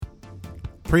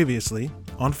Previously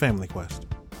on Family Quest.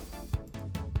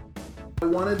 I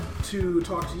wanted to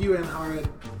talk to you, Anhara.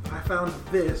 I found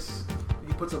this.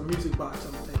 He puts a music box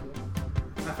on the table.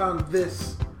 I found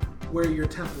this where your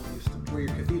temple used to be, where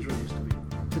your cathedral used to be,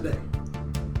 today.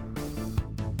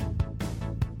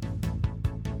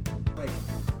 Like,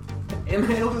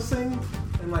 inhale this thing,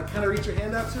 and like kind of reach your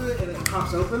hand out to it, and it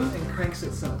pops open and cranks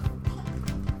itself.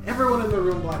 Everyone in the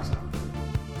room blacks out.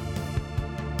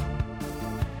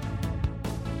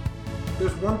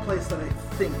 There's one place that I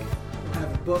think will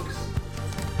have books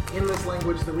in this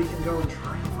language that we can go and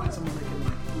try and find someone that can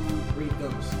like read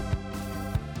those.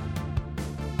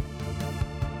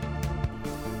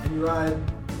 And you ride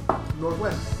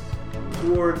northwest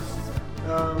towards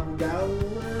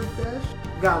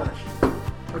Galish,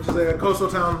 which is a coastal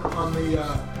town on the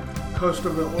coast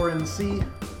of the Oran Sea.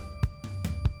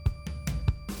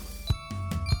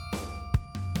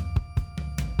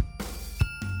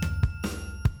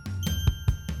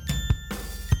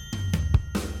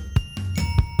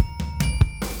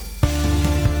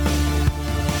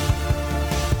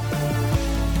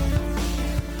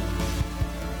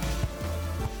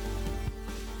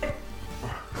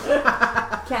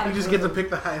 You just get to pick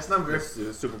the highest number. It's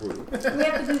super brutal. Do we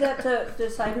have to do that to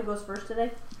decide who goes first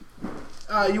today?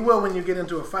 You will when you get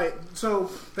into a fight. So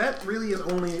that really is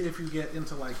only if you get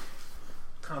into like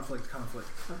conflict.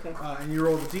 Okay. And you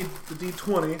roll the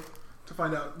D20 to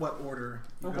find out what order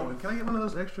you go in. Can I get one of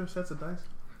those extra sets of dice?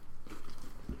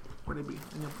 Where'd they be?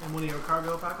 In one of your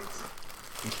cargo pockets?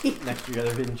 Next to your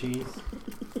other hidden cheese.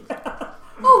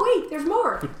 Oh wait, there's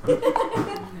more.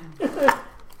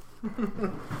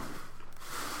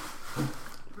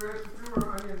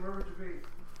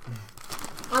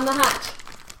 On the hutch.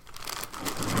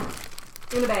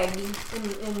 In the baggie.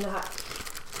 In the hutch.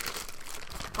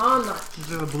 On the hutch. Is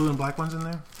there the blue and black ones in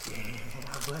there? Yeah,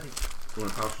 buddy. You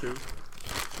want a pouch too?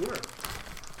 Sure.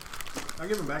 I'll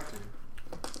give them back to you.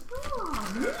 Oh,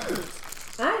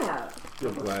 I have. You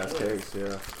have a glass case,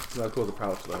 yeah. Not cool as a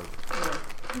pouch though.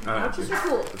 Pouches are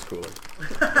cool. It's cooler.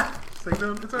 It's like,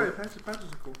 no, it's alright. Pouches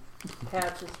are cool.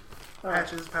 Patches.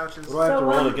 Patches, pouches. What do I have to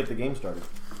roll to get the game started?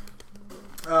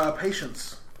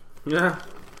 Patience. Yeah.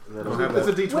 Is that It's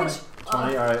a D20. Which?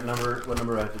 20? Alright, what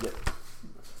number do I have to get?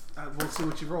 We'll see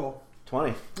what you roll.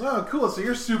 20. Oh, cool. So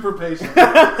you're super patient.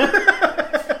 That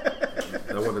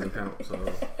one didn't count, so.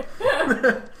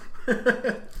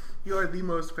 You are the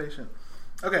most patient.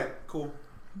 Okay, cool.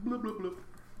 Bloop, bloop,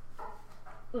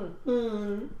 bloop.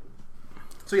 Mm.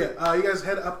 So yeah, you guys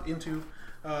head up into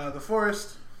the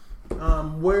forest. How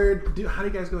do you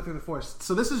guys go through the forest?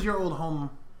 So this is your old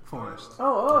home forest.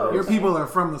 Oh. Your people are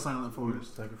from the Silent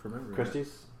Forest. Thank you for remembering.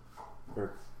 Christie's?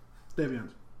 Or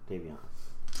Davians. Davion?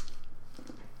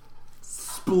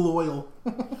 Sploil.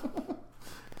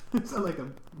 It sounds like a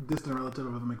distant relative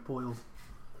of the McPoyles.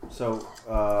 So,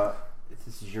 if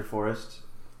this is your forest,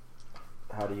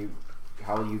 how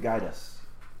will you guide us?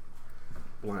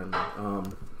 Blindly.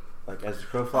 Like as the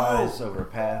crow flies over a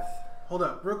path? Hold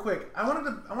up, real quick. I want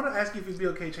to ask you if you'd be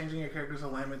okay changing your character's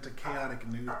alignment to chaotic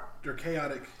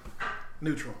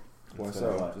neutral. Why So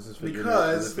so? what? Does this fit your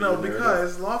narrative?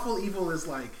 Because lawful evil is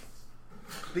like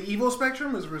the evil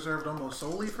spectrum is reserved almost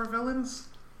solely for villains,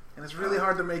 and it's really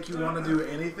hard to make you want to do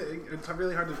anything. It's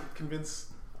really hard to convince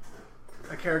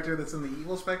a character that's in the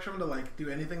evil spectrum to like do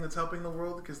anything that's helping the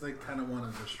world because they kind of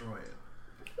want to destroy it.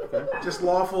 Okay. Just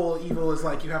lawful evil is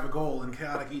like you have a goal, and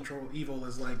chaotic evil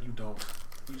is like you don't.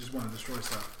 You just want to destroy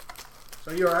stuff.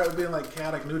 So you're alright with being like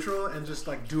chaotic neutral and just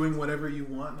like doing whatever you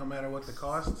want, no matter what the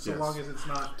cost, so Yes. long as it's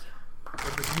not.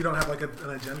 If you don't have like an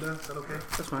agenda. Is that okay?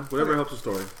 That's fine. Whatever helps the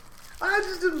story. I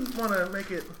just didn't want to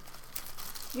make it.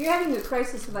 You're having a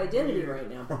crisis of identity right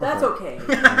now. But that's okay.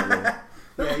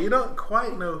 Yeah, you don't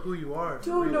quite know who you are.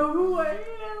 Don't really. know who I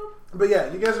am. But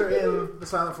yeah, you guys are in the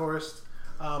Silent Forest.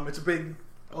 It's a big,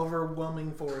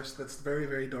 overwhelming forest that's very,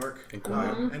 very dark And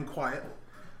quiet. and quiet.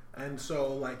 And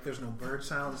so, like, there's no bird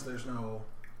sounds. There's no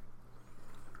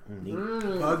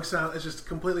bug sound. It's just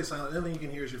completely silent. The only thing you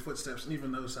can hear is your footsteps, and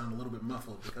even those sound a little bit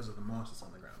muffled because of the moss that's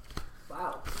on the ground.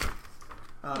 Wow.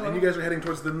 And you guys are heading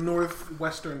towards the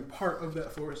northwestern part of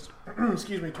that forest.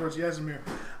 Excuse me, towards Yazimir.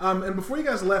 And before you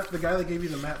guys left, the guy that gave you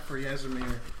the map for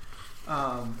Yazimir,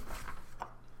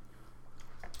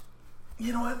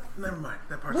 you know what? Never mind.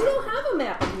 That part's We not don't right. have a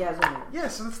map of Yazimir. Yeah,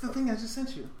 so that's the thing I just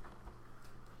sent you.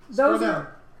 Scroll Those down.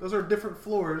 are... Those are different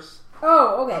floors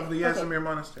Oh, okay. of the Okay. Yazimir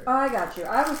Monastery. Oh, I got you.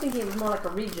 I was thinking it was more like a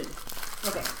region.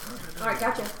 Okay. Alright,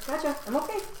 gotcha. I'm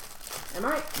okay. I'm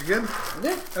alright. You good? I'm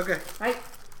good. Okay. Right.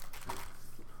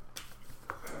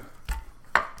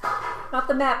 Not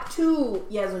the map to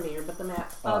Yazimir, but the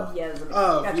map of Yazimir.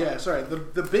 Oh, Gotcha. yeah, sorry.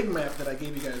 The big map that I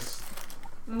gave you guys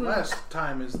last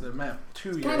time is the map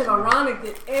to It's kind of ironic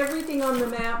that everything on the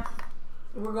map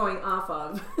we're going off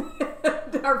of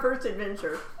our first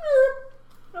adventure.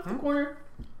 Off the corner,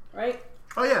 right?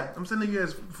 Oh, yeah. I'm sending you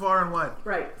guys far and wide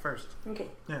Right. first. Okay.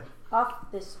 Yeah.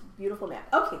 Off this beautiful map.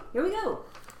 Okay, here we go.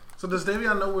 So does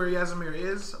Davion know where Yazimir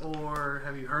is, or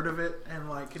have you heard of it? And,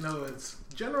 like, you know, its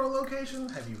general location?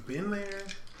 Have you been there?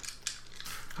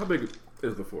 How big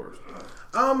is the forest?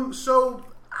 So,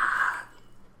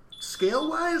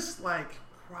 scale-wise, like,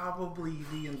 probably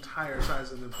the entire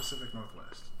size of the Pacific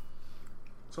Northwest.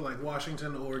 So, like,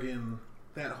 Washington, Oregon,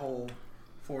 that whole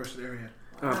forested area.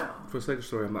 For the sake of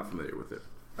story, I'm not familiar with it.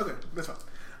 Okay, that's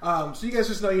fine. So you guys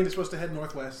just know you're supposed to head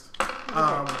northwest.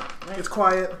 Right. It's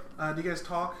quiet. Do you guys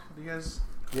talk? Do you guys...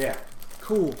 Yeah.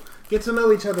 Cool. Get to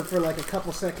know each other for like a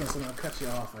couple seconds and I'll cut you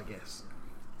off, I guess.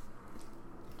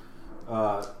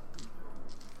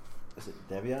 Is it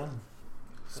Devion?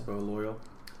 Spell Loyal,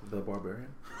 the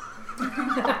Barbarian.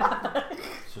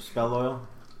 So Spell Loyal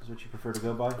is what you prefer to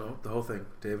go by? Oh, the whole thing.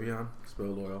 Davion, Spell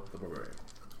Loyal, the Barbarian.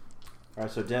 Alright,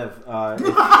 so Dev,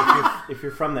 if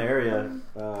you're from the area,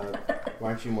 why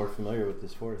aren't you more familiar with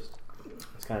this forest?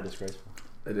 It's kind of disgraceful.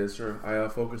 It is, sure. I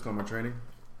focused on my training.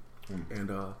 And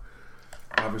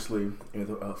obviously,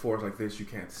 in a forest like this, you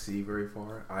can't see very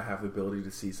far. I have the ability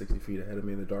to see 60 feet ahead of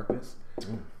me in the darkness.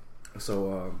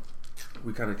 So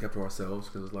we kind of kept to ourselves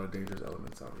because there's a lot of dangerous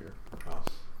elements out here. Oh.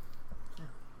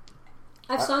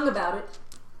 I've sung about it.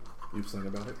 You've sung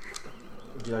about it?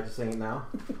 Would you like to sing it now?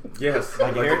 Yes.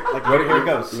 Like here it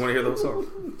goes. You want to hear those songs?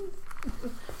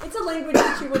 It's a language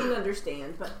that you wouldn't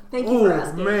understand, but thank you for Oh,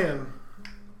 asking. man.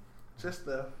 Just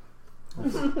the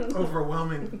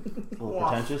overwhelming... A little Wow.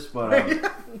 pretentious, but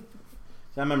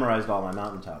so I memorized all my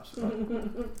mountaintops. But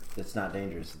it's not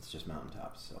dangerous, it's just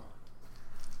mountaintops. So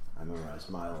I memorized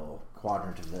my little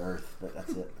quadrant of the earth, but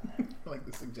that's it. I like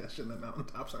the suggestion that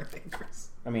mountaintops aren't dangerous.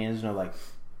 I mean, there's no like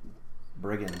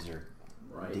brigands or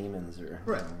demons or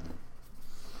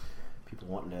people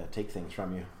wanting to take things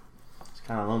from you. It's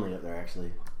kind of lonely up there,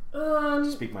 actually. To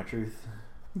speak my truth.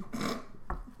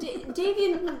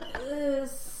 Davian,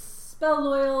 Spell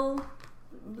Loyal,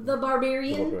 the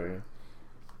Barbarian. The Barbarian.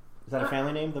 Is that a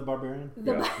family name, the Barbarian?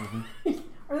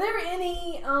 Are there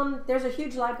any? There's a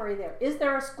huge library there. Is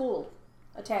there a school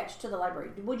attached to the library?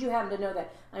 Would you happen to know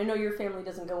that? I know your family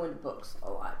doesn't go into books a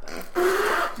lot, but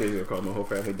So you're going to call my whole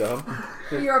family dumb?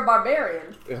 you're a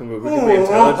barbarian. We can be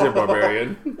intelligent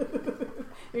barbarian.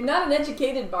 You're not an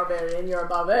educated barbarian. You're a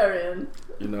barbarian.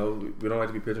 You know, we don't like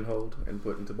to be pigeonholed and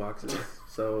put into boxes.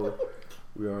 So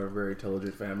we are a very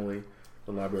intelligent family.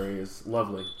 The library is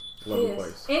lovely. Lovely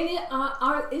place. And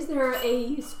is there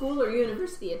a school or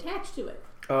university attached to it?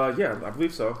 Yeah, I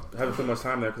believe so. I haven't spent much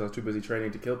time there because I was too busy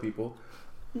training to kill people.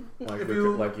 Like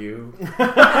you.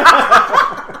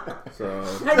 So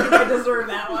I think I deserve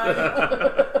that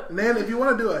one. Nan, if you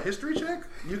want to do a history check,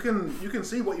 you can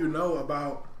see what you know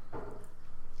about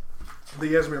the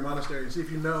Yazimir Monastery and see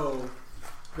if you know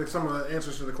like, some of the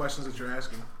answers to the questions that you're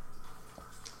asking.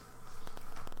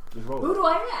 Just roll. Who do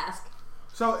I ask?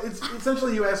 So it's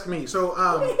essentially you ask me. So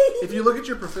if you look at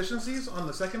your proficiencies on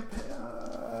the second page,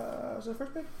 is it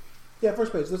first page? Yeah,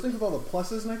 first page. Those things with all the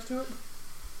pluses next to it,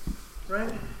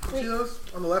 right? See those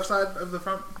on the left side of the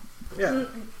front? Yeah.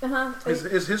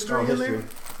 Is history in there?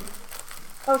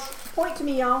 Point to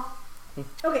me, y'all.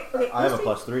 Okay. I have a history?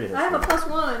 +3 to history. I have a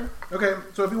 +1. Okay,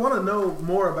 so if you want to know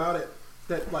more about it,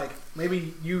 that like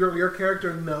maybe your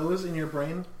character knows in your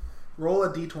brain, roll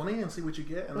a d20 and see what you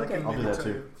get, and Okay. I can I'll do maybe that tell too.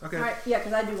 you. Okay. All right, yeah,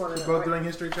 because I do want to You're know. both doing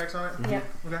history checks on it? Yeah.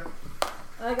 Okay.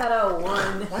 I got a 1.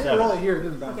 Why didn't you roll it here? It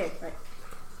didn't bounce. Okay, right.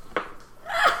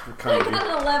 You're I kind of got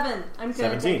an 11. I'm going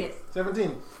to 17. take it.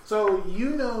 17. So you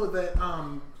know that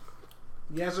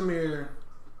Yazimir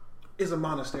is a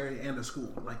monastery and a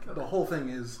school. Like the whole thing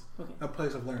is a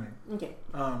place of learning. Okay.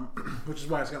 Which is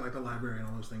why it's got like the library and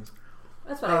all those things.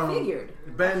 That's what I figured.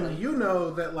 Ben, actually. you know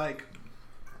that like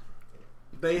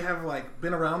they have like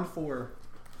been around for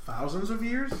thousands of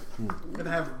years and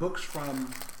have books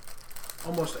from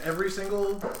almost every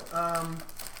single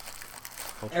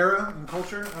era and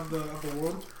culture of the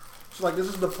world. So like this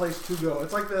is the place to go.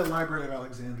 It's like the Library of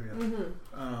Alexandria.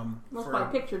 That's what I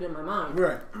pictured in my mind.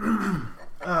 Right.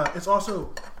 It's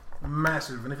also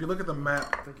massive, and if you look at the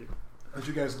map that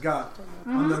you guys got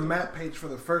on the map page for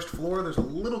the first floor, there's a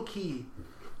little key.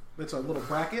 That's a little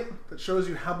bracket that shows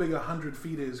you how big 100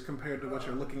 feet is compared to what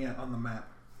you're looking at on the map.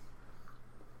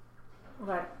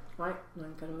 Right. No,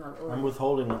 I'm cutting them out. I'm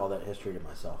withholding all that history to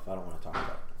myself. I don't want to talk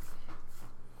about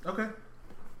it. Okay.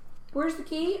 Where's the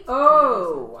key?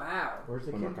 Oh, wow. Where's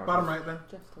the key? Bottom right, Ben.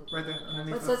 Right there.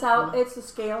 Underneath It says how it's the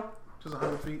scale. Just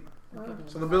 100 feet.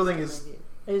 So the building is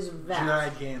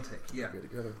vast. gigantic. Yeah. Get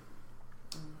together.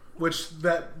 Which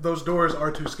those doors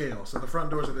are to scale. So the front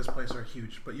doors of this place are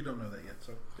huge, but you don't know that yet.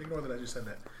 So ignore that I just said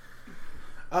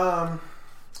that.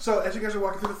 So as you guys are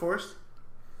walking through the forest,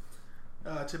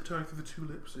 tiptoeing through the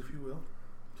tulips, if you will,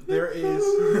 there is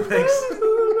thanks.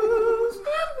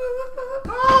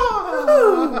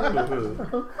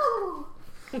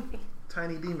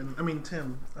 Tiny demon. I mean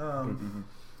Tim.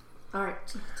 All right,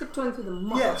 tiptoeing through the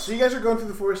moss. Yeah, so you guys are going through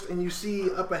the forest and you see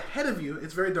up ahead of you,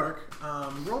 it's very dark.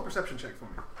 Roll a perception check for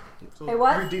me. So A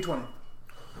what? Read D20.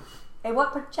 A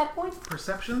what checkpoint?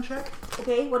 Perception check?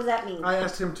 Okay, what does that mean? I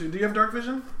asked him to. Do you have dark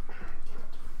vision?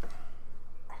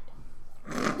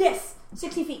 Yes,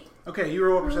 60 feet. Okay, you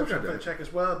roll a perception check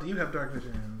as well. Do you have dark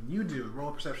vision? You do. Roll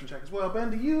a perception check as well. Ben,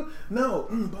 do you? No.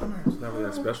 Bummer. It's not really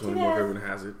that special anymore. Everyone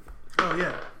has it. Oh,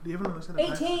 yeah. Do you have another set of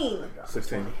 18.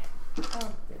 16.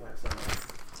 Oh.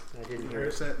 I didn't hear You're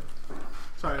it. set.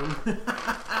 Sorry. Look at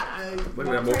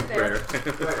that most prayer.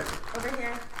 Over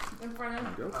here, in front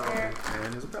of Okay.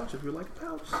 And there's a pouch if you like a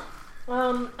pouch.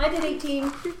 I did 18.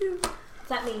 What's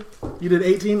that mean? You did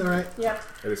 18? All right. Yep.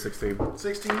 It is 16.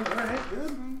 16. All right.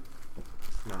 Good.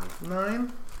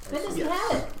 9. Ben doesn't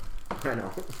have it. I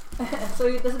know. So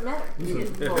it doesn't matter. You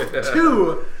get both.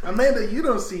 2. Amanda, you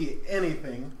don't see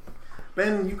anything.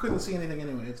 Ben, you couldn't see anything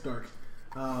anyway. It's dark.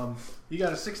 You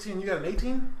got a 16. You got an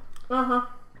 18? Uh-huh.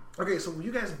 Okay, so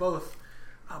you guys both,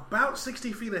 about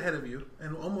 60 feet ahead of you,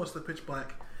 and almost the pitch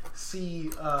black, see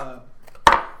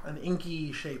an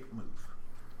inky shape move.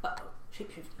 Uh-oh.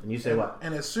 Shapeshifting. And you say what?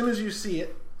 And as soon as you see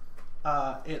it,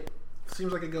 it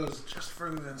seems like it goes just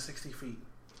further than 60 feet.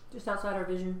 Just outside our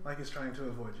vision. Like it's trying to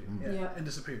avoid you. Mm-hmm. Yeah. Yeah. And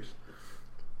disappears.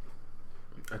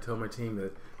 I tell my team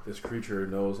that this creature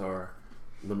knows our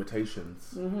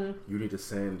limitations. Mm-hmm. You need to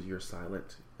send your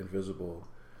silent, invisible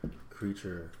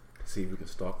creature to see if we can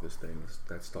stalk this thing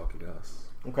that's stalking us.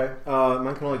 Okay.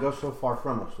 Mine can only go so far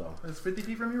from us, though. It's 50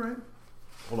 feet from you, right?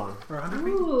 Hold on. Or 100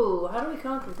 feet? Ooh, how do we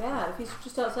conquer that? If he's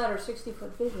just outside our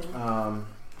 60-foot vision.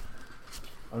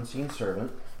 Unseen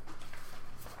servant.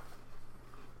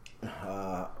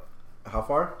 How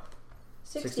far?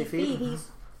 60 feet? feet, he's...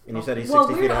 And you said he's well,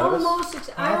 60 we're feet ahead of us? almost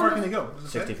 60... How far can you go? Does it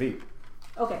 60 say? feet.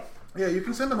 Okay. Yeah, you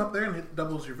can send him up there and it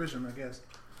doubles your vision, I guess.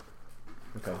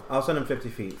 Okay. I'll send him 50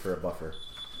 feet for a buffer.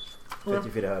 50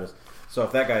 feet ahead of us. So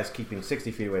if that guy's keeping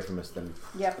 60 feet away from us, then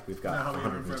Yep. we've got Now how many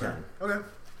 110. Okay,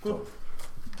 cool.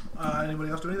 Anybody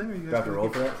else do anything? Or you Do guys I have to roll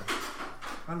for that?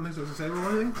 I don't think so. Does it say roll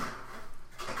anything?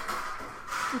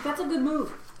 That's a good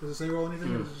move. Does it say roll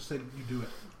anything, or does it just say you do it?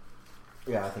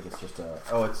 Yeah, I think it's just a...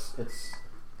 Oh, it's a...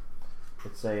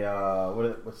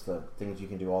 what's the things you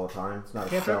can do all the time? It's not a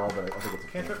Cantrip? spell, but I think it's a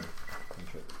Cantrip?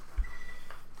 cantrip.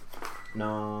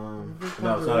 No, Mhm.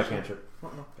 no, it's not a Conjuration. cantrip. Uh-uh.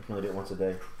 I can only do it once a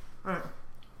day. All right.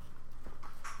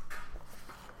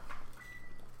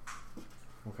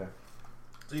 Okay.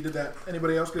 So you did that.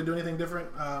 Anybody else gonna do anything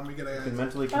different? We get You can a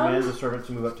mentally command the servant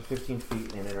to move up to 15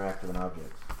 feet and interact with an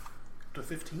object. to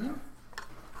 15.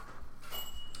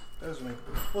 That doesn't make.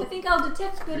 I Well, think I'll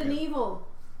detect good and evil.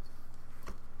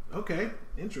 okay,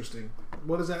 interesting.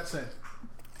 What does that say?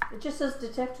 It just says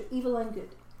detect evil and good.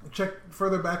 Check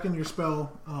further back in your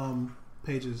spell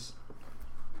pages.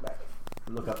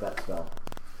 Look up that spell.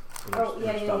 In Oh, your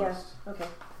yeah. spell list. Okay.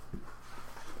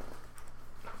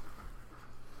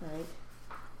 Alright.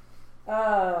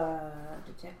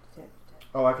 Detect.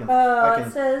 Oh, I can.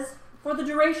 It says, for the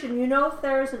duration, you know if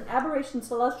there is an aberration,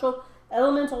 celestial,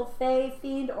 elemental, fey,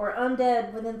 fiend, or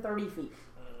undead within 30 feet.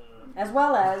 As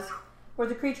well as where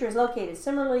the creature is located.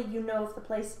 Similarly, you know if the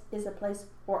place is a place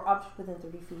or object within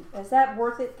 30 feet. Is that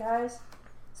worth it, guys?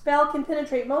 Spell can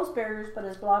penetrate most barriers, but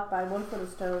is blocked by 1 foot of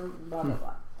stone, blah, blah,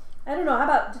 blah. I don't know. How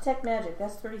about detect magic?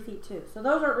 That's 30 feet, too. So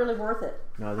those aren't really worth it.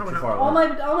 No, they're Oh, too no. far All away.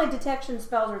 my detection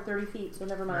spells are 30 feet, so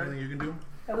never mind. Anything you can do?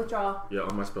 I withdraw. Yeah, all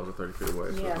my spells are 30 feet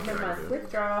away. So Yeah, it's never not mind. good.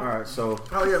 Withdraw. Alright, so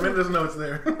Oh yeah, Amanda doesn't know it's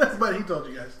there. But he told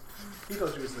you guys. He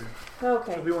told you it's there.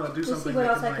 Okay. If we want to do Let's something, see what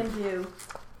make else it I can do. you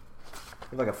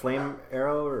have like a flame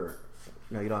arrow or...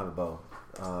 No, you don't have a bow.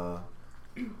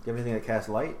 Do you have anything that casts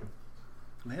light?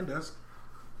 Man does.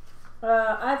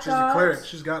 I've She's got a cleric.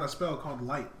 She's got a spell called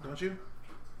Light, don't you?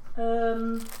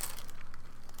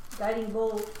 guiding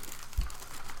bolt.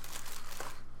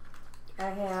 I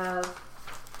have.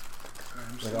 Sorry,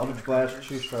 I'm just Like eating Eldritch the Blast, crackers.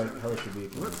 True Strike, Hellish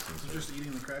Rebuke. and What? Instant You're just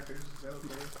eating the crackers. Is that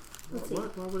okay? Let's see.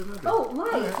 What? Why would it not be? Oh,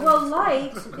 light. Well,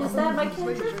 light is that my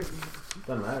cantrip?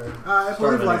 Doesn't matter. I Start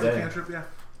believe of Light's any a day. cantrip, yeah.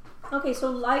 Okay, so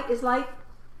light is light.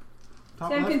 Top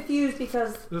See, I'm left? confused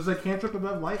because There's a cantrip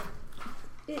above Light?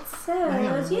 It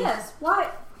says, yes. Why?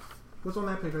 What's on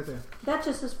that page right there? That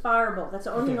just says Firebolt. That's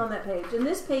the only thing on that page. In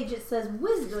this page, it says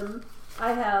Wisdom.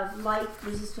 I have Light,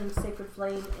 Resistance, Sacred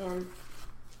Flame, and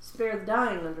Spare the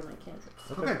Dying under my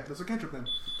cantrips. Okay, that's a cantrip then.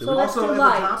 So let's also, do at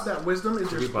light. the top, that Wisdom is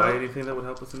your Did we spell. buy anything that would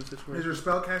help us in this situation? Is your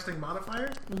spell casting modifier?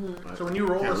 Mm-hmm. So when you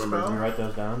roll a Can you spell, write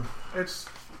those down? it's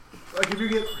like if you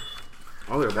get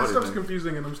Oh, they're that body stuff's thing.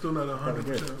 confusing, and I'm still not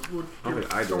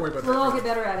 100%. Don't worry about We'll all that. get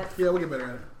better at it. Yeah, we'll get better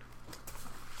at it.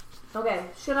 Okay,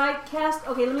 should I cast...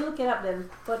 Okay, let me look it up then.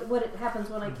 What it happens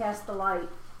when I cast the light.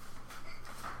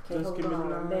 Okay, Just hold give me the on.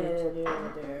 light.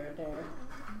 There.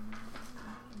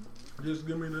 Just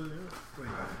give me the. Wait,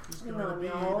 just give me Hang the on, beat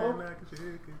y'all. and I can shake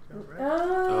it, right?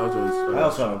 I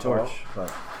also have a torch,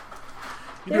 but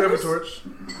You do have a There's- torch.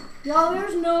 Y'all,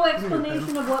 there's no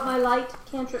explanation of what my light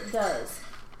cantrip does.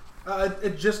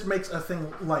 It just makes a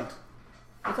thing light.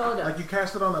 That's all it does. Like you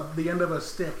cast it on the end of a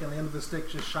stick, and the end of the stick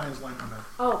just shines light on that.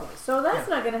 Okay, so that's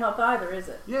not going to help either, is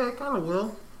it? Yeah, it kind of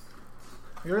will.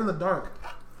 You're in the dark.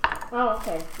 Oh,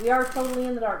 okay. We are totally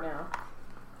in the dark now.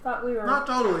 Thought we were... Not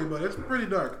totally, but it's pretty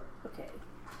dark. Okay.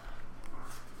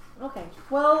 Okay.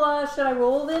 Well, should I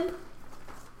roll then?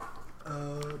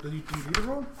 Do you need a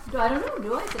roll? I don't know.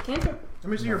 Do I? It's a cantrip. Let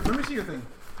me see your thing.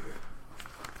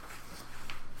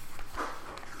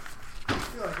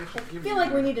 I feel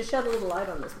like we need to shed a little light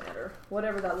on this matter.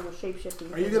 Whatever that little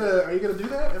shape-shifting Are you gonna do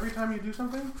that every time you do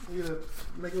something? Are you gonna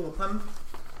make a little pun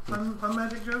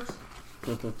magic jokes?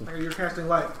 Or you're casting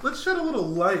light. Let's shed a little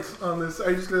light on this. Are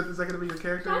you just gonna? Is that gonna be your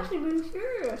character? It's actually been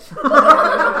curious.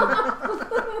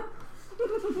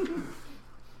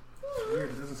 Weird.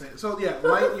 It doesn't say it. So yeah,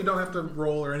 light. You don't have to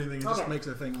roll or anything. It just Okay. makes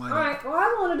a thing light. All right. Well,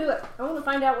 I want to do it. I want to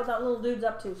find out what that little dude's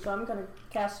up to. So I'm going to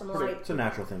cast some light. it's a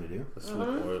natural thing to do. A sweet,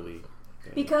 oily.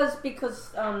 thing. Because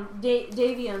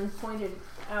Davian pointed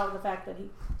out the fact that he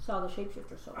saw the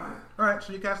shapeshifter. So All right.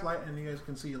 So you cast light, and you guys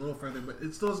can see a little further, but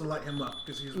it still doesn't light him up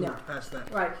because he's moved past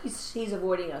that. right, he's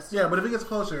avoiding us. Yeah, but if he gets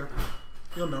closer,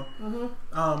 you'll know.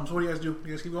 Mm-hmm. So what do you guys do?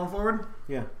 You guys keep going forward?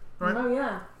 Yeah. Right. Oh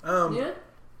yeah. Yeah.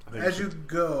 I think As we you should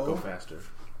go. go faster.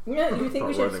 Yeah. You think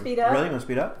we Start should running. speed up? Really? You want to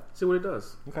speed up? See what it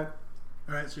does. Okay.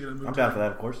 All right. So you're gonna move. I'm down for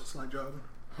that, of course. Slight jog.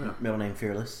 Middle name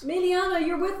Fearless. Miliana,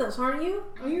 you're with us, aren't you?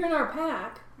 Oh, you're in our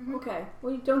pack. Okay.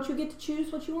 Well, don't you get to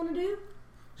choose what you want to do?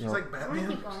 She's No. like Batman.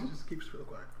 keep going. She just keeps real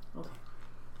quiet. Okay.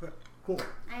 Okay, cool.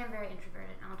 I am very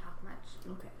introverted. I don't talk much.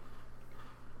 Okay.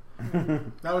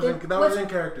 That was What's- in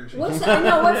character. What's the, I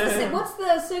know, what's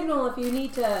the signal if you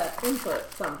need to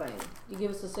input something? You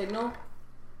give us a signal?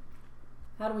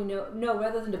 How do we know? No,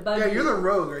 rather than to bug Yeah, you. you're the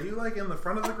rogue. Are you like in the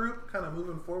front of the group, kind of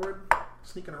moving forward,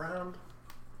 sneaking around?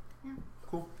 Yeah.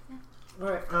 Cool. All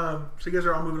right. So you guys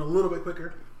are all moving a little bit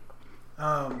quicker.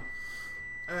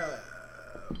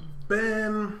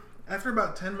 Ben, after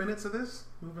about 10 minutes of this,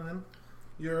 moving in,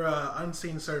 your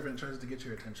unseen servant tries to get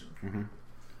your attention.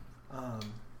 Mm-hmm.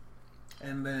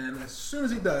 And then as soon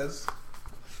as he does,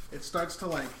 it starts to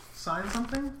like sign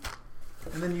something,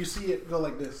 and then you see it go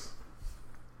like this,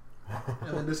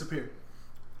 and then disappear,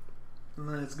 and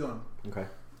then it's gone. Okay.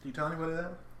 Do you tell anybody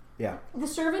that? Yeah. The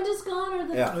servant is gone, or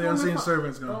the Yeah. The unseen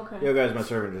servant's gone. Okay. Yo, guys, my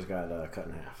servant just got cut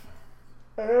in half.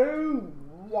 Oh,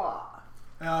 wow.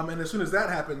 And as soon as that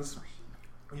happens,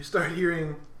 you start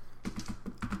hearing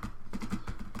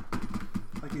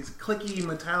like these clicky,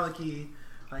 metallic-y,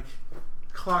 like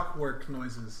clockwork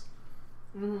noises.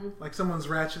 Mm-hmm. Like someone's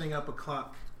ratcheting up a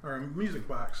clock or a music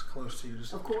box close to you.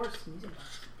 Just, Of course.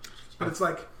 but it's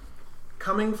like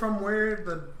coming from where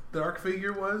the dark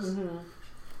figure was. Mm-hmm.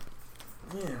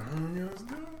 Yeah.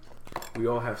 We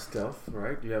all have stealth,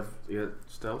 right? You have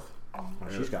stealth? Oh,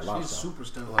 she's got lots She's of super A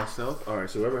stealth. lot of stealth? Alright,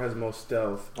 so whoever has the most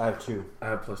stealth, I have 2. I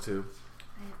have +2.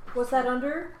 What's that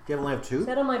under? Do you only have 2? Is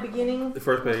that on my beginning? The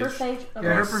first page. First page? Okay.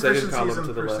 Yeah, her Second proficiency column is in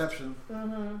to the left. perception,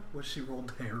 Mm-hmm. which she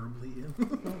rolled terribly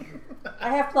in. I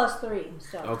have +3,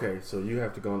 so. Okay, so you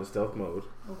have to go into stealth mode.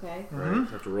 Okay. Right? You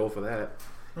have to roll for that.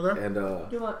 Okay. And Do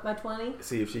you want my 20?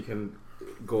 see if she can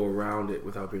go around it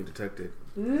without being detected.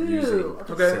 Ooh.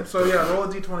 Okay, so yeah, roll a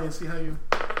d20 and see how you.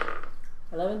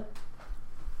 11?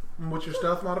 And what's your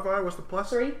stealth modifier? What's the plus?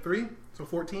 3. 3, so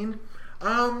 14.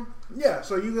 Yeah.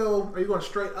 So you go. Are you going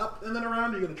straight up and then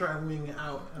around? Or are you going to try and wing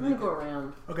out? I'm going to go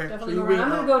around. Okay. Definitely so go you wing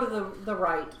around. I'm out. going to go to the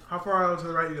right. How far out to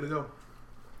the right are you going to go?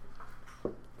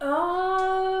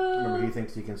 Remember, he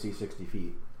thinks he can see 60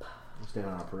 feet. He's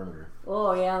standing on a perimeter.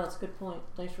 Oh, yeah, that's a good point.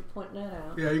 Thanks for pointing that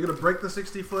out. Yeah. Are you going to break the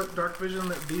 60-foot dark vision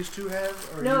that these two have?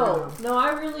 Or are you No, gonna... no,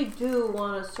 I really do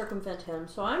want to circumvent him,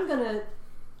 so I'm going to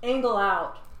angle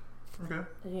out. Okay.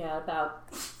 Yeah, about,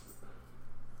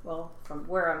 well, from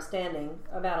where I'm standing,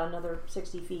 about another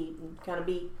 60 feet and kind of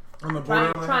be On the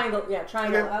border. Triangle. Yeah,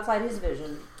 triangle Okay. outside his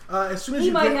vision. As soon as He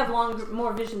you might get, have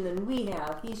more vision than we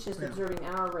have. He's just observing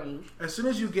our range. as soon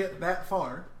as you get that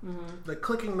far, Mm-hmm. the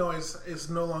clicking noise is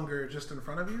no longer just in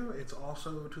front of you; it's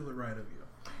also to the right of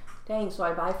you. Dang, so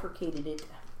I bifurcated it.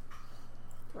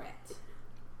 Rat.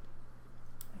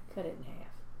 I cut it in half.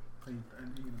 Are you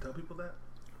can tell people that?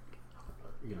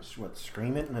 You gonna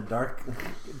scream it in a dark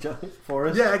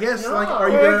forest? Yeah, I guess. No. Like, are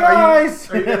you Hey, gonna guys!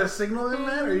 are you gonna signal in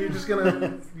that, or are you just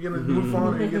gonna move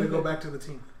on, or are you gonna go back to the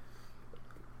team?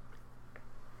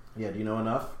 Yeah. Do you know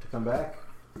enough to come back?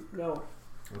 No.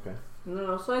 Okay.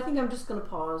 No, so I think I'm just going to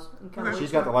pause and kind of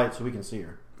She's got the light, so we can see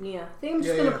her. Yeah, I think I'm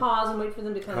just going to pause and wait for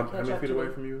them to kind How of catch many up feet to away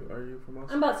me. from you are you from us?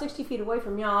 I'm about 60 feet away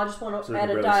from y'all. I just want So to we add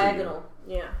can a barely see you. diagonal.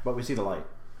 Yeah. But we see the light.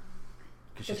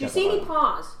 'Cause she's If you got the see me, light,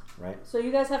 pause. right? So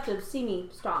you guys have to see me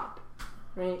stop.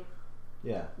 Right?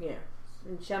 Yeah. Yeah.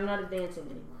 And I'm not advancing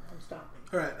anymore. I'm stopping.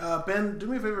 All right, Ben, do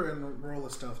me a favor and roll a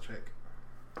stealth check.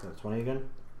 Is that 20 again?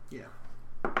 Yeah.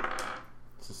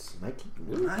 This is 19.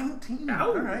 19.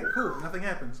 All right, cool. Nothing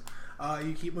happens.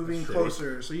 You keep moving Shitty.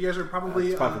 closer. So you guys are probably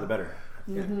It's probably for the better.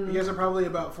 yeah, you guys are probably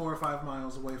about 4 or 5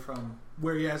 miles away from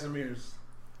where Yazimir's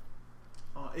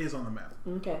is on the map.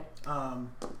 Okay.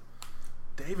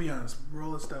 Davion,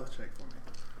 roll a stealth check for me.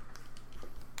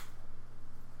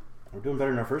 We're doing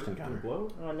better than our first encounter. Blow?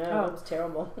 Oh, no. Oh. It was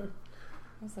terrible.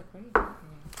 I was like, wait. Yeah,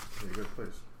 good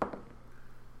place.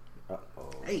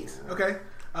 Uh-oh. 8. Okay.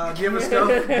 Do you have a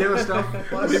stealth? Do you have a stealth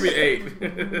plus? Maybe 8.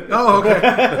 Oh, okay.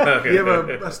 Okay. Do you have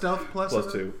a stealth plus? Plus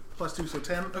of it? 2. Plus 2, so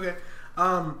 10. Okay.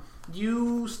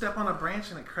 You step on a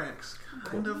branch and it cracks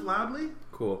kind of loudly.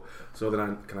 Cool. So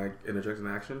then can I interject an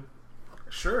action?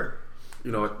 Sure.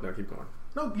 You know what? No, keep going.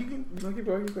 No, you can. No, keep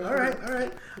going. Keep going. All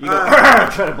right. You go,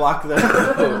 try to block the, What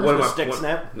am the I- stick what-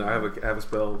 snap. No, I have a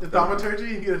spell. The thaumaturgy,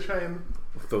 you gotta try and.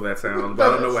 Throw that sound, but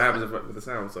I don't know what happens with the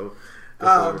sound. So, go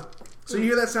forward. So you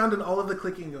hear that sound and all of the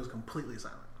clicking goes completely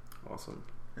silent. Awesome.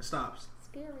 It stops.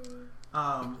 Scary.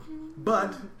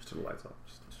 But Just turn the lights off.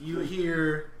 you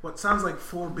hear what sounds like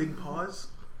 4 big paws.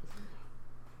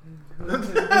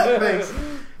 Thanks.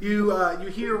 You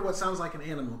hear what sounds like an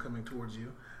animal coming towards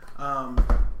you.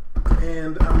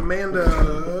 And Amanda,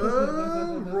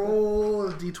 roll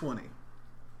a d20.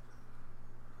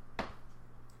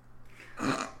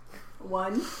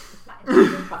 1.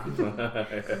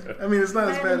 I mean, it's not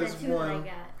as Better bad than as the 2 that I 1.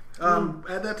 got.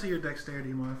 Add that to your dexterity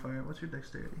modifier. What's your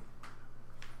dexterity?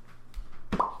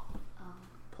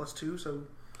 Plus 2, so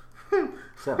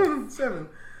 7. 7.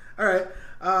 All right.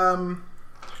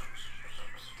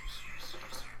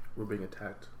 We're being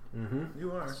attacked. Mm-hmm.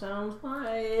 You are. Sounds Don't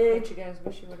like. you guys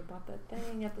wish you would have bought that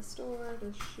thing at the store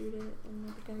to shoot it and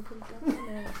the guy could have dropped in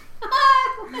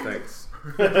there? Thanks.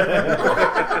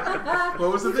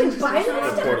 What was the thing? buy that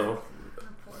The stuff? portal.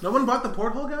 No one bought the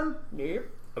porthole gun? Nope.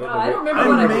 I don't I don't remember I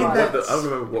what I made bought. that- I don't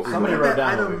remember what we Somebody bought. wrote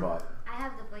down what item- we bought. I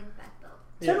have the blink back belt.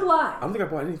 So do I I. don't think I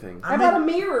bought anything. I bought a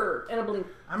mirror and a blink.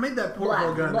 I made that portal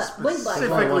Black, gun black, blink black. Probably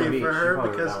one specifically of each. for She her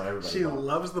probably because wrote down what everybody she bought.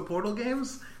 loves the portal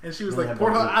games, and she was Yeah, like, I bought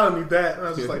 "Portal, both. I don't need that." And I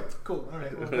was just like, "Cool, all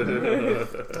right, well,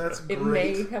 that's It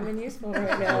great." may come in useful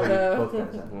right now, Both though.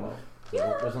 guys had both.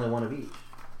 There's only one of each.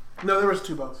 No, there was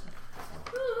 2 boats.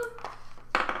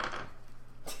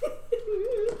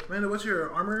 Amanda, what's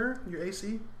your armor? Your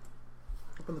AC?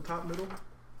 Up in the top middle.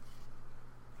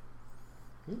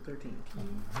 13.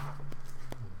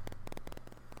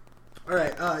 All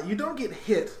right, you don't get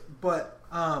hit, but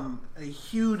a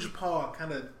huge paw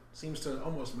kind of seems to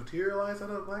almost materialize out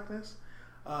of the blackness,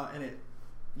 and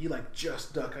you like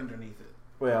just duck underneath it.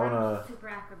 Wait, I I'm wanna. super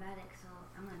acrobatic, so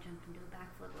I'm gonna jump and do a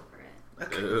backflip over it.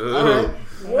 Okay. All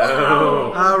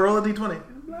right. Wow. Roll a d20.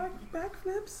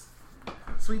 Backflips.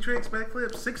 Sweet tricks,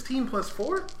 backflips. 16 plus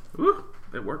 4. Woo.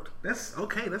 It worked. That's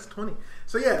okay. That's 20.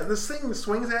 So yeah, this thing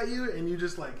swings at you, and you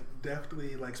just like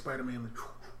deftly, like Spider-Man, like,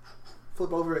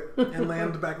 flip over it and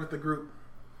land back with the group.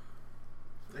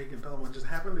 Now you can tell them what just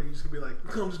happened, or you just gonna be like,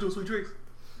 "Come, just do sweet tricks."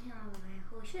 Yeah, I'm like,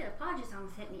 holy shit, a paw just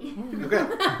almost hit me. Okay.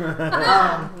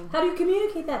 How do you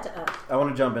communicate that to us? I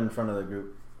want to jump in front of the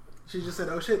group. She just said,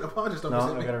 "Oh shit, apologies, don't No,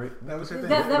 hit I me." gotta. That was her thing.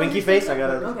 That Winky was face, your I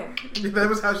gotta- Okay. That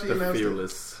was how she The announced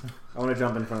fearless. I want to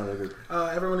jump in front of the group. it.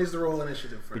 Everyone needs to roll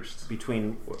initiative first.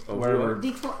 Between Oh, wherever. what?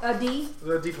 D.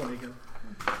 The d20 again.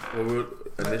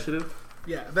 Initiative?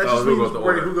 Yeah, that Oh, just who means goes to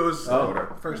where order. who goes Oh.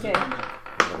 Order. first. Okay.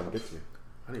 What I'm get to.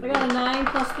 I need I got a 9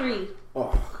 plus 3.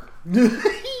 Oh,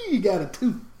 You got a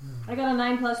 2. I got a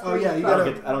 9 plus 3. Oh, yeah, you I got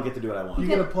don't, get, I don't get to do what I You want.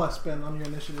 get a plus, Ben, on your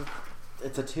initiative.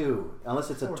 It's a 2, unless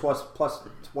it's a plus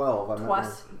 12. I'm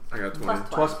Plus. I got 20. Plus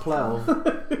Plus 12.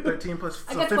 13 plus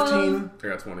I so got 15. I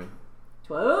got 20.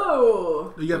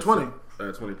 12. You got 20.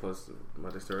 20 plus my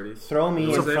dexterity. Throw me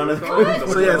What's in it? front of What's it?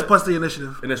 So yeah, it's plus the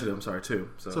initiative. Initiative, I'm sorry, 2.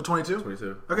 So 22?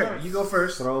 22. Okay, you go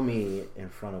first. Throw me in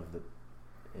front of the.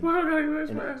 Well, I gotta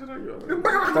use my action on you.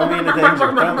 Throw me in the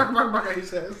danger. He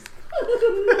says.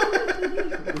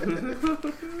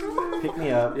 Pick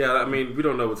me up. Yeah, I mean, we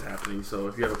don't know what's happening, so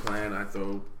if you have a plan, I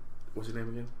throw. What's your name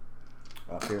again?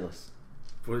 Fearless.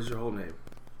 What is your whole name?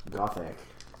 Gothak.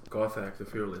 Gothak the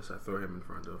Fearless. I throw him in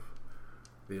front of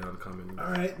the oncoming.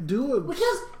 All right, do it.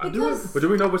 Because But do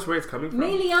we know which way it's coming from?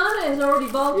 Meliana has already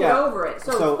vaulted over it,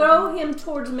 so throw him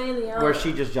towards Meliana. Where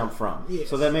she just jumped from. Yes.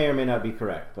 So that may or may not be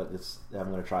correct, but I'm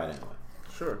going to try it anyway.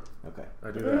 Sure. Okay.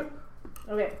 I do that.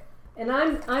 Okay, and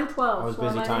I'm 12. I was so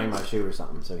busy am tying my shoe or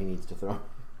something, so he needs to throw.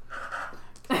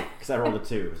 Because I rolled a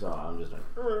 2, so I'm just like.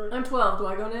 I'm 12. Do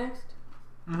I go next?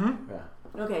 Mm-hmm.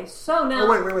 Yeah. Okay, so now.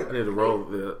 Oh, wait. I need to roll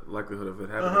the likelihood of it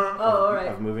happening. Oh, all right.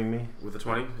 Of moving me. With a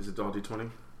 20? Is it all D20?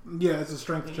 Yeah, it's a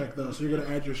strength check though, so you're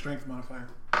gonna add your strength modifier.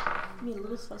 Give me a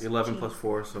little spicy 11 cheese. plus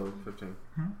 4, so 15.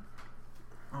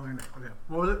 Oh, okay.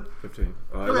 What was it? 15.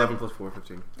 11 plus 4,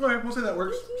 15. Okay, we'll say that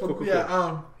works. So, Cool.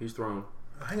 yeah. He's thrown.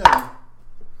 Hang on.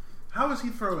 How is he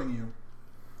throwing you?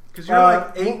 Because you're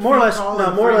like 8 more or feet less. tall No,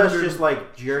 and more or less 300. just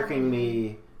like jerking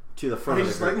me to the front He's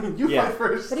of just the like, group. you Yeah. fight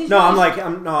first. But he's No, I'm really,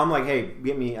 like, hey,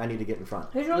 get me. I need to get in front.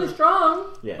 he's really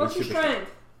strong. Yeah, What's your he's super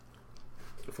strength?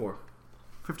 4.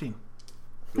 15.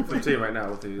 15 right now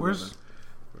with the. Where's?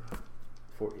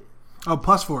 40. Oh,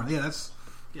 plus 4. Yeah,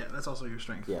 that's also your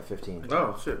strength. Yeah, 15.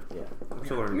 Oh, shit. Yeah. I'm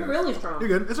still learning. You're guys. really strong. You're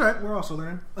good. It's alright. We're also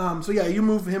learning. So yeah, you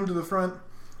move him to the front.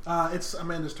 It's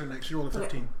Amanda's turn next. She rolled a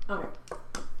 15. Okay.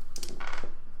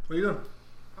 What are you doing?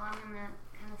 Well, I'm gonna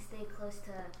kind of stay close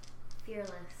to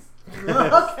Fearless.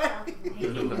 Okay.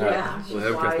 Yeah. Let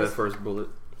him catch that first bullet.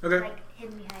 Okay. Like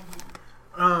hidden behind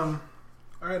him.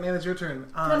 All right, Nan, it's your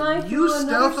turn. Can I you do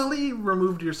another stealthily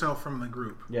removed yourself from the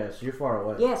group. Yes, you're far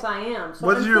away. Yes, I am. So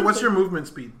What's I'm your movement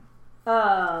speed?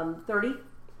 30.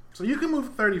 So you can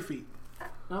move 30 feet,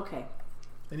 Okay.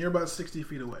 and you're about 60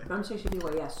 feet away. I'm 60 feet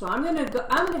away. Yes. So I'm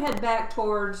gonna head back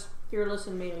towards Fearless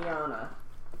and Meliana.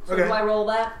 So Okay. do I roll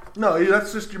that? No,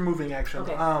 that's just your moving action.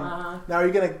 Okay. Now, are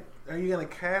you gonna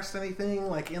cast anything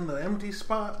like in the empty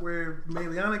spot where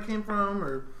Meliana came from,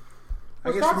 or I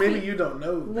Well, guess that's maybe me. you don't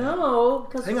know. No,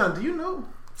 because Hang on. Do you know?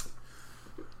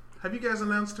 Have you guys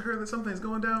announced to her that something's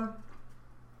going down,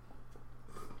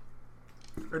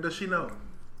 or does she know?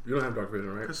 You don't have dark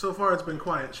vision, right? Because so far it's been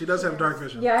quiet. She does have dark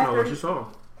vision. yeah, I No, heard she saw.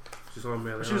 She saw him.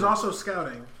 But she was also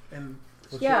scouting, and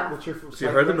Yeah. What's your She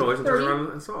heard the noise and 30. turned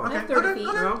around and saw. I it. have 30 feet.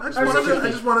 No, I Or just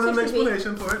 60 wanted an 60 feet.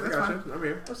 explanation for it. That's fine. Gotcha. I'm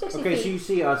here. Oh, 60 Okay, feet. so you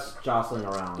see us jostling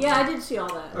around. Yeah, I did see all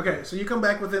that. Okay, so you come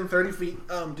back within 30 feet.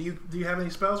 Do you have any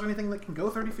spells or anything that can go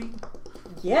 30 feet?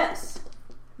 Yes.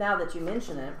 Now that you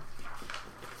mention it.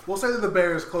 We'll say that the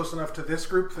bear is close enough to this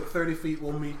group that 30 feet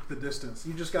will meet the distance.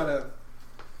 You just gotta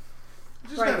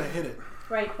Right. hit it.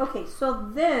 Right. Okay. So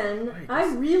then,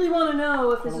 I really want to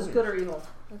know if this is good or evil.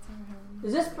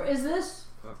 Is this?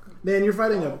 Man, you're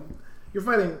fighting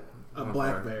a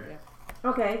black bear.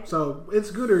 Okay. So it's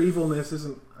good or evilness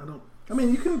isn't. I mean,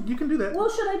 you can do that. Well,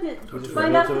 should I Would you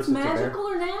find reveal out to if us it's it's a bear? magical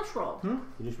or natural? You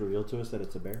just revealed to us that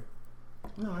it's a bear.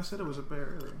 No, I said it was a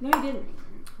bear earlier. No, you didn't.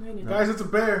 No, you didn't. Guys, it's a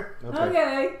bear.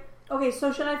 Okay. Okay.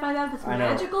 So should I find out if it's I know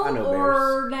magical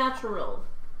or natural?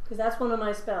 Because that's one of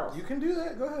my spells. You can do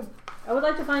that. Go ahead. I would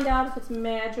like to find out if it's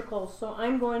magical. So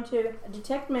I'm going to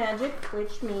detect magic,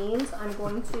 which means I'm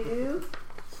going to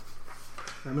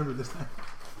I remember this time.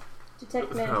 detect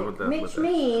How magic, would that- which would that-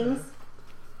 means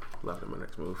Left in my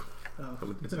next move. Oh.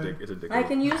 It's a dick. I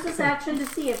can use this action to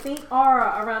see a faint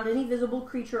aura around any visible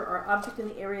creature or object in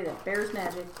the area that bears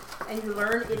magic, and you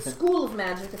learn its school of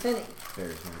magic, if any.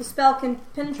 Bears, The spell can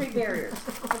penetrate barriers.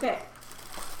 Okay.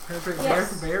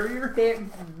 Yes. Barrier?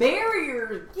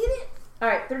 Barrier! Get it?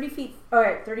 Alright, 30 feet.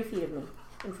 Alright, 30 feet of me.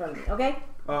 In front of me. Okay?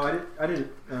 Oh, I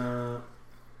didn't.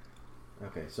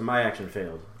 Okay, so my action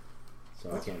failed,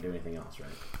 so I can't do anything else, right?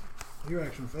 Your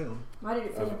action failed. Why did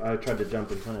it fail? I tried to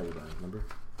jump in front of everybody. Remember?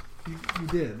 You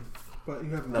did, but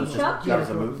you haven't. That was You just- shot? that was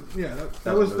a move. Yeah,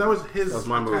 that was his. That was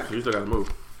my move. attack. So you still got to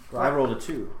move. Well, I rolled a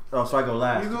 2. Oh, so I go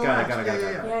last. You go Got last. it.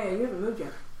 Yeah. Yeah, you haven't moved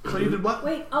yet. So you did what?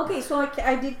 Wait, okay, so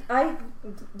I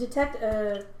detect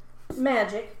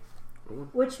magic,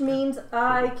 which means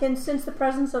I can sense the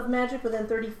presence of magic within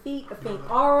 30 feet, a faint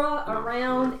aura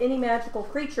around any magical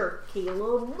creature.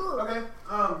 Caleb. Okay.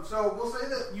 So we'll say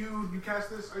that you cast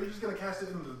this. Are you just gonna cast it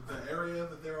in the area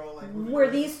that they're all like? moving Where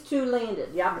around? these two landed,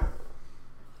 yeah.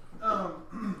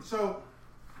 So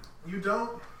you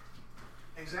don't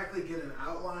exactly get an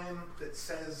outline that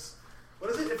says what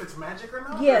is it if it's magic or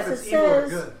not? Yes, or if it's it evil or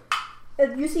says- good.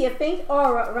 You see a faint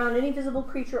aura around any visible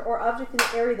creature or object in the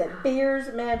area that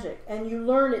bears magic, and you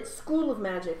learn its school of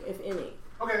magic, if any.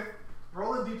 Okay,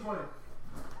 roll a d20.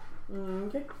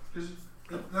 Okay.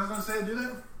 That's what I'm saying. Do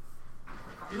that.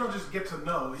 You don't just get to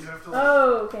know. You have to.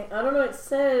 Oh, okay. I don't know. It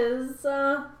says,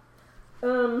 I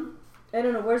don't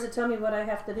know. Where does it tell me what I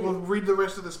have to do? Well, read the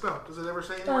rest of the spell. Does it ever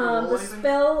say anything? Roll The anything?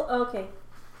 spell. Okay.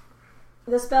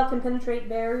 The spell can penetrate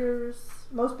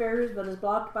most barriers, but is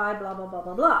blocked by blah blah blah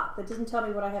blah blah. That doesn't tell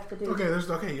me what I have to do.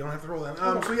 Okay, you don't have to roll that.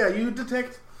 Okay. So yeah, you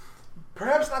detect,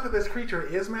 perhaps not that this creature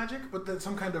is magic, but that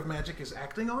some kind of magic is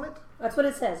acting on it. That's what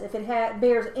it says. If it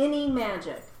bears any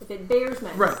magic, if it bears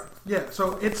magic, Right. Yeah.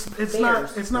 So it's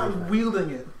not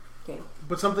wielding it, Okay.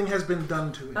 but something has been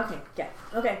done to it.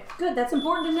 Okay. Good. That's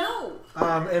important to know.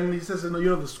 And he says, you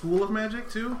know, the school of magic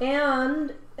too.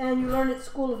 And you learn its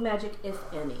school of magic, if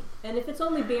any. And if it's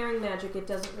only bearing magic, it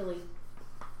doesn't really.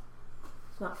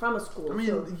 It's not from a school. I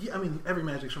mean, every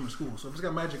magic's from a school. So if it's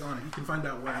got magic on it, you can find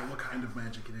out what kind of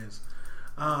magic it is.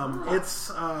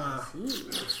 It's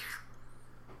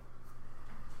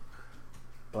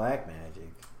black magic.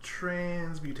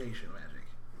 Transmutation magic.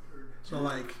 So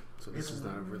like, So this is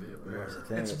not really a bear.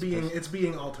 it's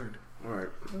being altered. All right.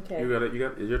 Okay. You got it.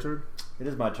 Is your turn? It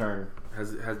is my turn.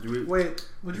 Has you? Wait,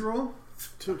 would you roll?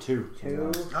 Two.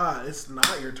 It's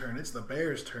not your turn. It's the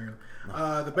bear's turn.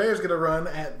 The bear's gonna run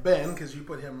at Ben because you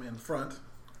put him in front.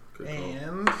 Good call.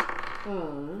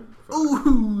 And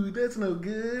ooh, that's no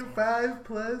good. 5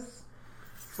 plus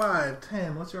 5,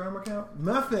 10. What's your armor count?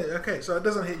 Nothing. Okay, so it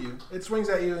doesn't hit you. It swings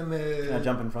at you in the. Can I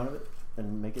jump in front of it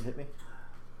and make it hit me?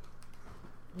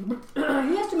 He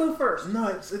has to move first. No,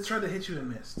 it's tried to hit you and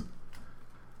missed.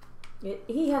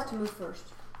 He has to move first.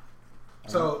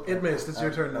 So it missed. It's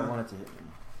your turn I now. want it to hit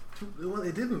me. Well,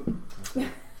 it didn't.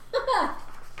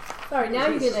 Sorry, now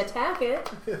you can attack it.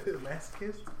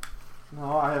 Masochist.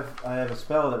 No, I have a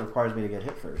spell that requires me to get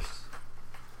hit first.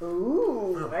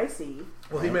 Ooh, I see.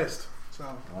 Well, he missed. So.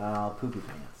 Wow, poopy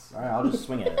pants. All right, I'll just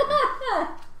swing at it.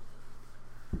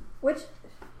 Which?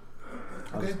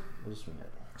 I'll Okay. just swing at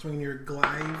it. Swinging your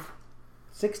glaive.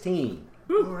 16.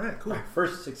 All right, cool. My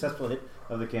first successful hit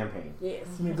of the campaign. Yes.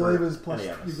 And your glaive is plus. Any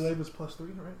of us. Your glaive is plus 3,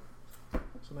 right?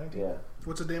 So 19. Yeah.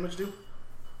 What's the damage do?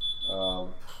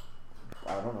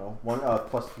 I don't know. One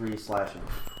plus 3 slashing.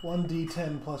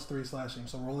 1d10 plus 3 slashing.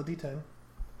 So roll a d10.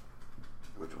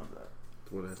 Which one's that?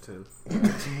 The one that has 10.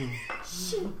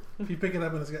 If you pick it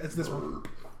up and it's this one.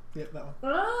 Yep, that one.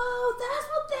 Oh, that's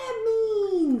what that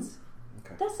means.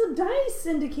 Okay. That's a dice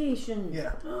indication.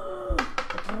 Yeah.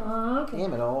 Okay.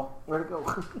 Damn it all. Where'd it go?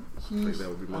 I think that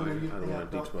would be mine. I don't want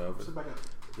a D12. Sit back up.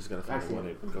 Just gotta find the one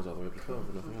that goes all the way up to 12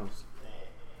 and nothing else.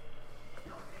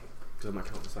 Because I'm not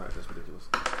counting the side. That's ridiculous.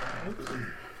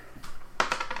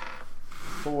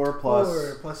 4 plus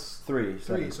 4 plus 3.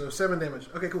 3, so 7 damage.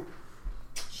 Okay, cool.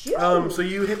 Shoot. So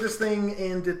you hit this thing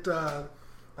and it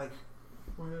like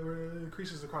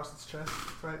increases across its chest,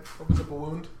 right? Opens up a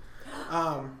wound.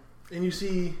 And you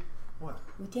see what?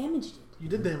 We damaged it. You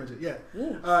did damage it, yeah.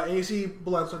 Yes. And you see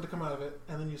blood start to come out of it,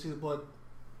 and then you see the blood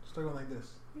start going like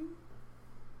this.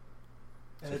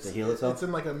 And So to heal itself? It's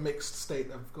in like a mixed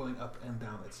state of going up and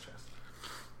down its chest.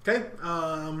 Okay,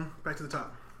 back to the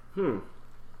top. You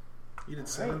did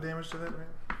 7 damage to that, right?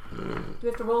 Do we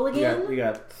have to roll again? We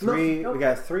got 3. Nope. We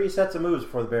got 3 sets of moves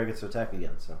before the bear gets to attack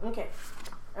again. So Okay.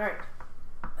 All right.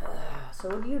 So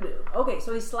what do you do? Okay,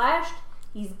 so he's slashed.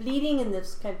 He's bleeding in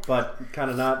this kind of... but kind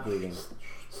of not bleeding.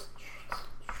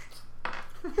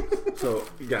 So,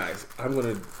 guys, I'm going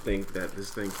to think that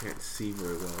this thing can't see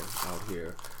very well out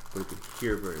here, but it can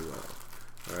hear very well.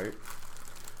 Alright?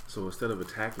 So instead of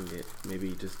attacking it,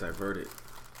 maybe just divert it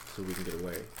so we can get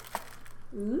away.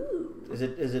 Ooh. Is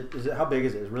it? How big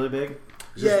is it? Is it really big?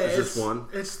 Is this one?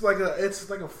 It's like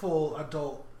a full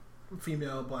adult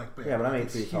female black bear. Yeah, but I'm 8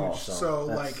 It's feet tall, huge. so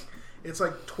that's- like it's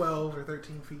like 12 or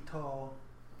 13 feet tall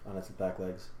On its back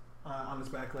legs. on its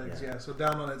back legs. Yeah. Yeah. So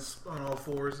down on all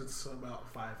fours, it's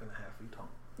about 5.5 feet tall.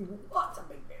 What's a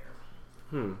big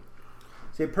bear?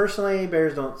 See, personally,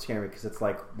 bears don't scare me because it's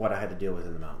like what I had to deal with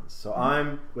in the mountains. So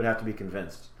I would have to be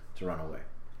convinced to run away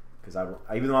because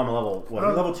even though I'm a level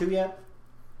level 2 yet.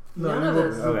 None of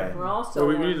us. Okay. We're all still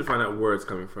Well, we need to find out where it's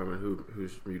coming from and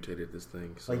who's mutated this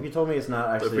thing. So Like if you told me it's not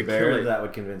if actually we a bear, kill it- that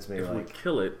would convince me. if we Like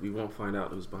kill it, we won't find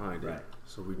out who's behind Right. it.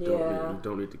 So we Yeah.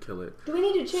 don't need to kill it. Do we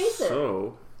need to chase it?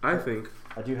 So I think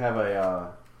I do have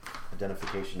a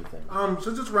identification thing.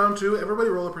 Since it's round 2, everybody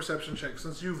roll a perception check.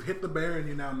 Since you've hit the bear and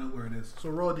you now know where it is, so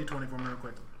roll a d20 for me real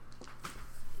quick.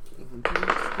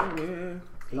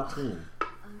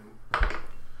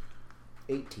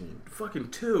 18. fucking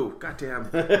 2. Goddamn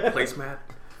placemat.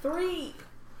 3.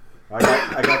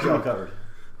 I got you all covered.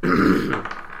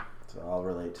 So I'll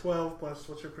relate. 12 plus,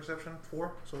 what's your perception?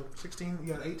 4? So 16?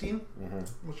 You got 18?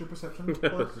 Mm-hmm. What's your perception?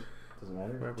 Plus? Doesn't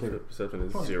matter. My 2. perception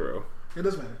is 20. 0. It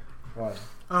does matter. Why?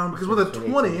 Because with a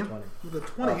 20, 18, with a Oh,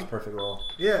 20, it's a perfect roll.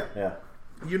 yeah, Yeah.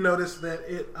 you notice that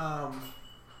it, now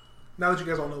that you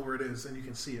guys all know where it is and you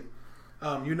can see it,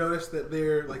 you notice that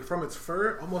there, like from its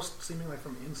fur, almost seeming like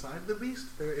from inside the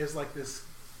beast, there is like this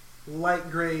light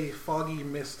gray, foggy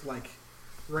mist, like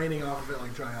raining off of it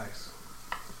like dry ice.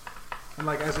 And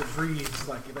like as it breathes,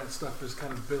 like that stuff is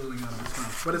kind of billowing out of its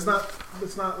mouth. But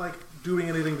it's not like doing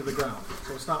anything to the ground.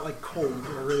 So it's not like cold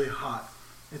or really hot.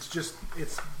 It's just,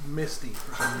 it's misty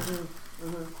for some reason.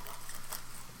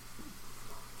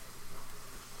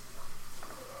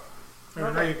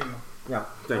 Alright, now you can go. Yeah.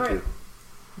 Thank you.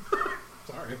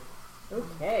 Sorry.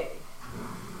 Okay.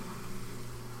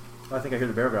 I think I hear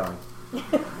the bear growling.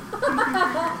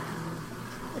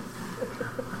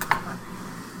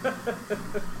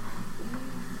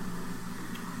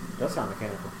 Does sound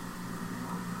mechanical.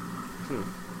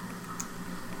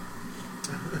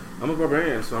 I'm a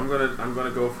barbarian, so I'm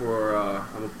gonna go for I'm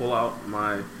gonna pull out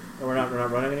my. Oh, we're not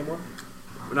running anymore?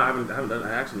 No, I haven't done an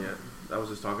action yet. I was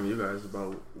just talking to you guys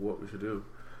about what we should do.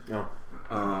 No.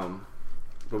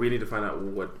 But we need to find out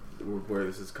where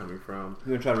this is coming from.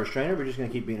 You gonna try to restrain it, or we're just gonna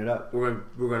keep beating it up? We're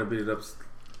gonna beat it up.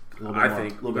 I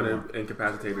think we're gonna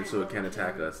incapacitate it so it can't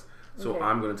attack us. So Okay.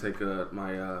 I'm gonna take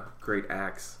my great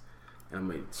axe and I'm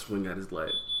gonna swing at his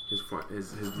leg, his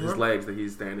legs that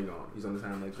he's standing on. He's on his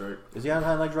hind legs, right? Is he on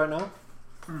hind legs right now?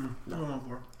 No.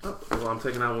 Oh, well, I'm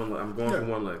taking out one leg. I'm going for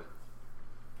one leg.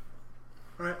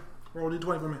 Alright, roll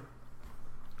D20 for me.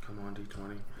 Come on,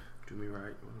 D20. Do me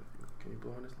right. Can you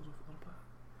blow on this little pot?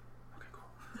 Okay,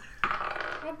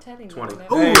 cool. I'm telling you. 20.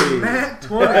 Oh, Nat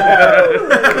 20.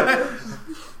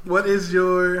 What did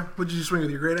you swing with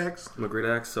your great axe? I'm a great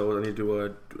axe, so I need to do a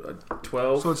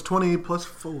 12. So it's 20 plus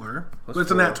 4. Plus But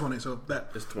it's 4. a nat 20, so that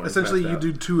It's 20. essentially Passed you out.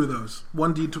 do 2 of those.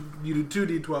 You do 2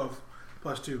 D12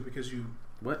 plus 2 because you.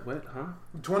 What? Huh?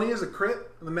 20 is a crit.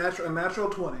 A natural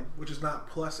 20, which is not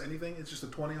plus anything. It's just a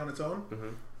 20 on its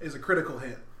own. Is a critical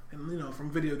hit. And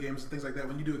from video games and things like that,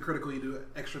 when you do a critical, you do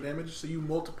extra damage. So you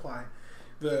multiply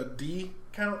the D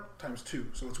count times 2.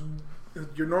 So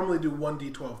you normally do 1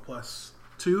 D12 plus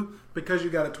 2. Because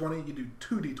you got a 20, you do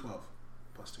 2 D12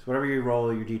 plus 2. So whatever you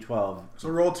roll your D12, So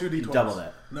roll 2 D12. you double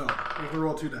that. No, you have to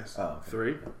roll 2 dice. Oh, okay.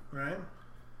 3 Right?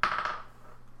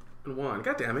 and 1.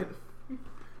 God damn it.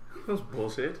 That was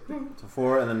bullshit. So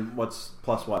 4, and then what's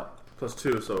plus what? Plus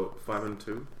 2, so 5 and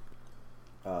 2. Is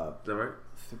that right?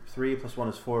 3 plus 1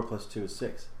 is 4, plus 2 is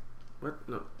 6. What?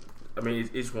 No. I mean,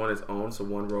 each one is own, so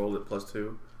one roll at plus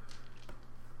 2.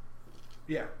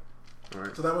 Yeah. All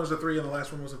right. So that one was a 3 and the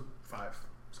last one was a 5.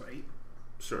 So 8.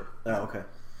 Sure. Oh, okay.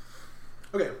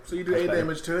 Okay, so you do That's 8 better.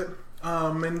 damage to it.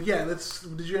 And yeah,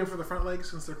 did you aim for the front legs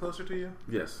since they're closer to you?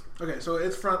 Yes. Okay, so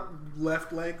its front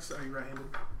left legs, are you right-handed?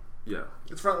 Yeah.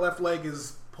 Its front left leg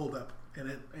is pulled up, and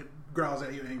it growls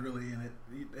at you angrily, and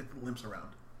it limps around.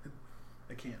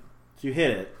 It can't. So you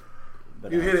hit it.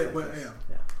 But You not hit it, like but this.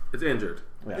 yeah. It's injured.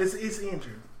 Yeah. It's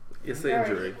injured. It's the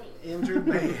injury. Injured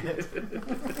bad.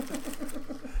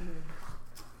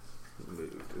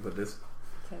 But this.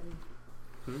 10.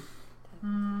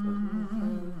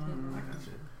 I got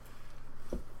you.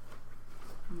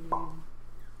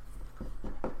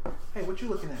 Hey, what you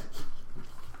looking at?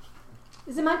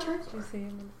 Is it my turn? Did you see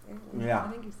him? Yeah. I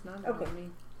think he's not Okay. on me.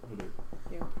 Who did?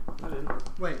 You. I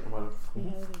didn't. Wait, He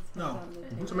had his head No. on the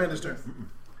table. it's Amanda's turn.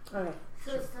 Okay.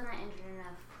 So it's still not injured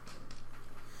enough.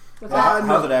 What's that?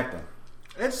 How's it acting?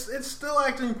 It's still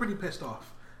acting pretty pissed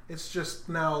off. It's just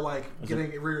now like Is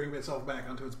it- rearing itself back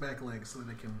onto its back legs so that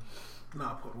it can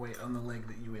not put weight on the leg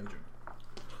that you injured.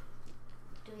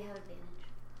 Do we have advantage?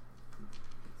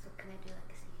 So can I do like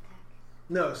a sneak attack?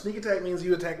 No, sneak attack means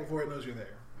you attack before it knows you're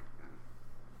there.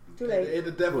 Too late. It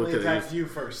definitely Well, could've attacked used- you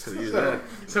first. could've used So, that.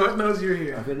 so it knows you're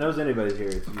here. If it knows anybody's here,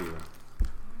 it's you. Can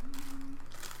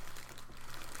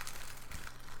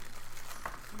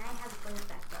I have things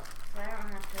back up? So I don't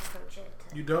have to approach it.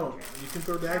 You don't. You can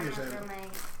throw daggers I at throw it. my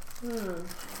Didn't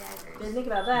daggers. think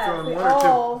about You that. throwing We one or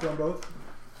all two? Throwing both?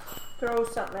 throw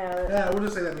something at it. Yeah, we'll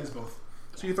just say that means both.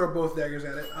 So you throw both daggers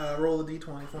at it. Roll a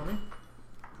d20 for me.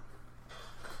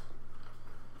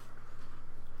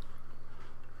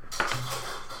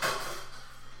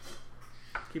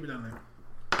 Keep it down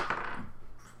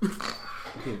there.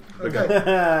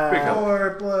 Okay.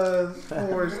 4 plus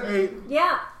 4 is 8.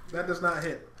 Yeah. That does not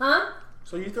hit. Huh?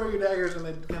 So you throw your daggers and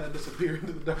they kind of disappear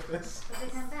into the darkness. But they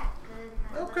come back.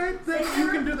 Good. Okay, then you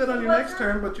can do that on your next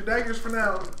turn, but your daggers for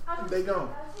now, they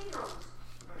gone.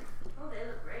 Oh, they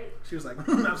look great. She was like,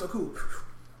 "I'm so cool."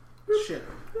 Shit.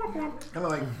 Kind of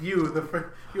like you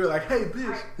were like, "Hey,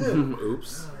 bitch."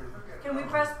 Oops. Can we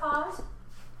press pause?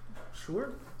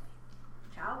 Sure.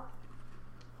 Ciao.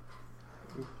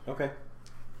 Okay.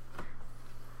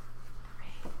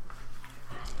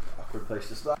 Awkward place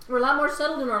to stop. We're a lot more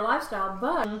settled in our lifestyle,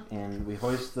 but And we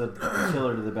hoist the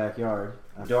killer to the backyard.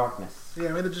 Darkness.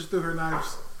 Yeah, Amanda just threw her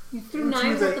knives you threw into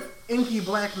knives at the the inky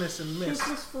blackness and mist.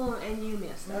 faceless form, and you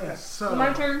missed. Okay. Yes. So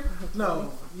My turn.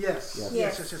 no. Yes. Yes.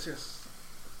 Yes.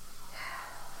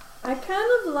 I kind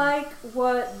of like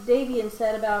what Davian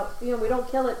said about, we don't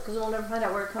kill it because we'll never find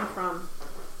out where it comes from.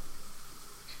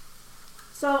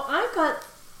 So I've got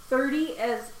 30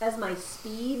 as my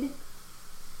speed.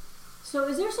 So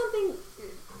is there something,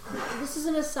 this is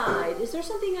an aside, is there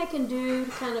something I can do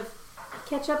to kind of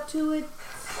catch up to it,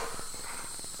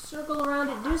 circle around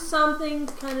it, do something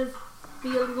to kind of be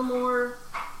a little more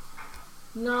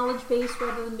knowledge-based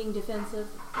rather than being defensive?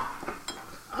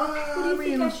 What do you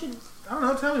think I should... I don't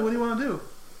know. Tell me. What do you want to do?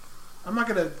 I'm not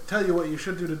gonna tell you what you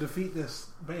should do to defeat this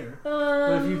bear.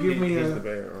 But if you give me the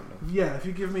bear or no? Yeah, if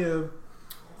you give me a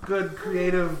good,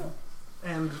 creative,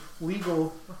 and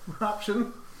legal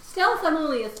option. Stealth, I'm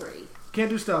only a 3. Can't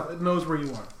do stealth. It knows where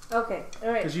you are Okay,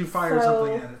 alright. because you fire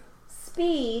something at it.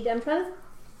 Speed, I'm trying to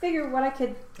figure what I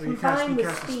could Or you combine with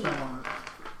cast a speed. spell on it.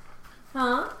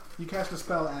 Huh? You cast a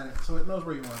spell at it, so it knows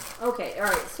where you are. Okay,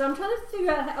 alright. So I'm trying to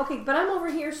figure out how, okay, but I'm over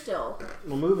here still.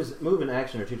 Well, move and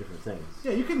action are two different things.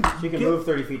 Yeah, you can. So you can move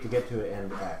 30 feet to get to it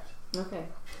and act. Okay.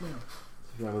 Yeah.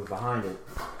 If you want to move behind it.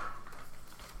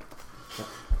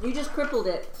 You just crippled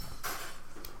it.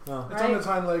 Well, It's on its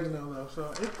hind legs now, though,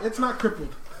 so it's not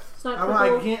crippled. It's not I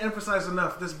crippled. can't emphasize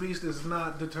enough. This beast is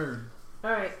not deterred.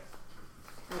 Alright.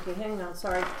 Okay, hang on.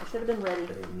 Sorry. I should have been ready.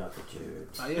 they have not deterred.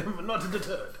 I am not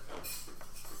deterred.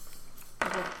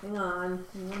 Okay, hang on.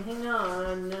 Hang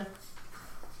on.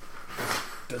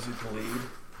 Does it bleed?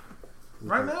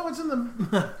 Right now, it's in the.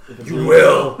 If it You bleeds-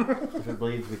 will. If it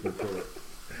bleeds, we can kill it.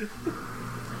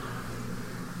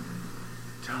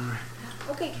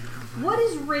 Okay, what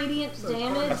is radiant I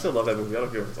damage? still love that movie. I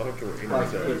don't care what anyone Like,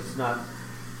 says. it's not.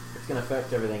 It's going to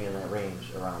affect everything in that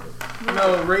range around it.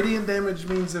 No, radiant damage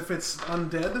means if it's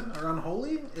undead or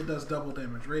unholy, it does double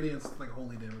damage. Radiant's like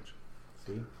holy damage.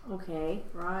 See? Okay,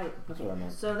 right. That's what I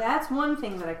meant. So that's one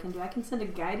thing that I can do. I can send a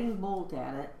guiding bolt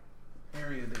at it.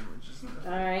 Area damage is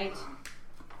Alright.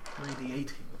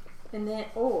 radiating. And then,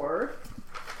 or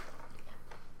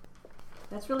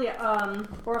that's really or a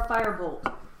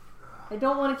firebolt. I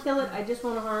don't want to kill it. I just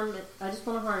want to harm it.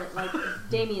 Like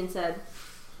Damien said.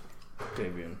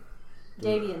 Davian,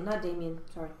 not Damien.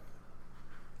 Sorry.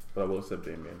 But I will accept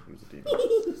Damien. He was a demon.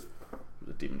 He was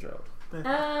a demon child.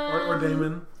 Or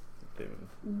Damon. Damon.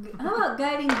 How about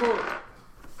guiding bolt?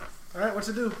 Alright, what's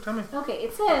it do? Tell me. Okay,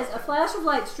 it says a flash of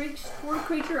light streaks toward a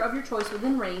creature of your choice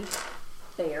within range.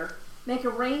 There. Make a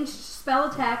ranged spell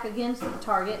attack against the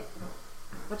target,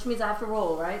 which means I have to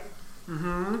roll, right?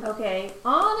 Mm-hmm. Okay.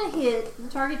 On a hit, the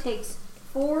target takes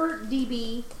 4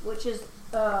 dB, which is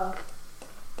you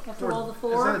have to roll the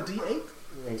 4. Is that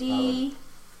a D8?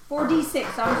 4d6.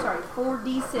 I'm sorry,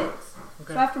 4d6. Okay.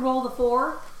 So I have to roll the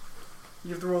 4.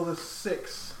 You have to roll the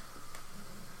 6.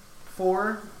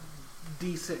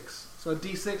 4d6. So a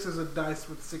d6 is a dice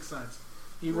with 6 sides.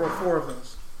 You roll 4 of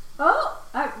those. Oh,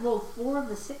 I rolled 4 of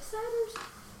the 6-siders?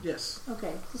 Yes.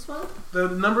 Okay, this one? The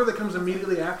number that comes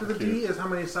immediately after the D is how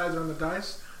many sides are on the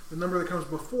dice. The number that comes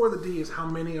before the D is how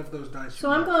many of those dice So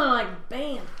you I'm roll. going like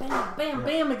bam, bam, bam,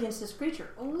 bam against this creature.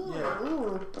 Ooh, Yeah.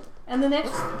 ooh. And the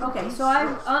next, okay, so I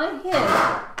on a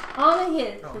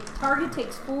hit, the target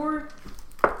takes 4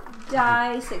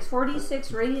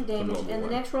 4d6 radiant damage, and the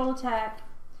next roll attack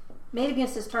made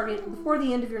against this target before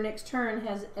the end of your next turn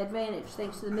has advantage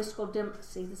thanks to the mystical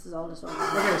See, this is all just over.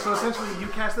 Okay, so essentially you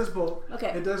cast this bolt,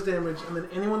 Okay. it does damage, and then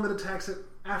anyone that attacks it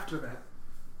after that,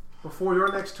 before your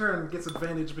next turn, gets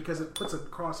advantage because it puts a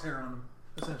crosshair on them,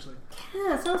 essentially.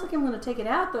 Yeah, it sounds like I'm going to take it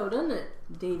out though, doesn't it,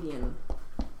 Davian?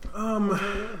 I'm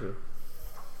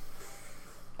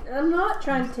not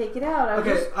trying to take it out.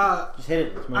 Okay, Just hit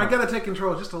it. I gotta take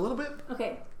control just a little bit.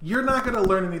 Okay. You're not gonna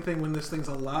learn anything when this thing's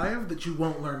alive that you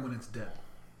won't learn when it's dead.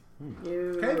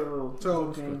 Okay?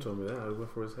 So, You told me that. I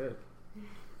went for his head.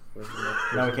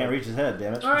 Now we can't reach his head,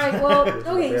 damn it. All right. Well,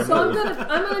 okay. So I'm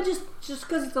gonna just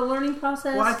because it's a learning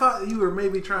process. well, I thought you were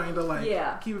maybe trying to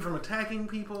Yeah. keep it from attacking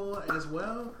people as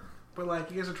well,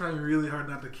 but you guys are trying really hard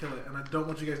not to kill it, and I don't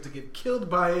want you guys to get killed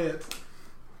by it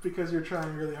because you're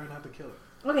trying really hard not to kill it.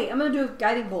 Okay, I'm gonna do a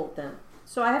guiding bolt then.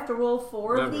 So I have to roll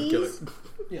 4 of Never kill these. it.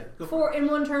 Yeah, go for 4 in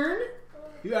one turn.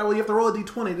 You have to roll a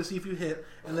d20 to see if you hit,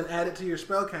 and then add it to your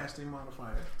spellcasting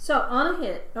modifier. So on a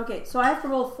hit, okay. So I have to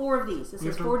roll 4 of these. This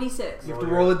is 4d6. You have to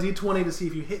roll a d20 to see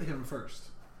if you hit him first.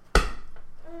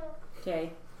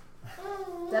 Okay.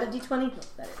 Is that a d20? No,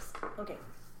 that is. Okay.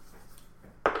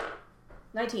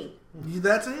 19.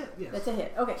 That's a hit. Yes. That's a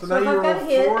hit. Okay. So So, now if you I've got a roll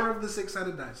hit 4 of the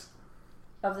 6-sided dice.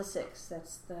 of the 6,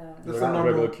 that's the That's the Regular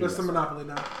normal. cubes. That's the Monopoly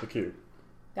die. The cube.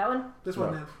 that one. This one,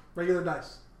 No. man. Regular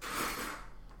dice.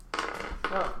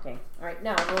 Oh, okay. All right.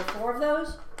 Now roll 4 of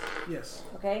those. Yes.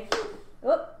 Okay.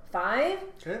 Oh, 5.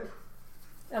 Okay.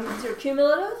 Is there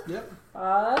cumulative? Yep.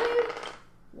 5.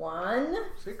 1.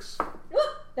 6.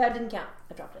 Oh, that didn't count.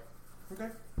 I dropped it. Okay.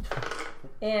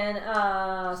 And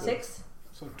 6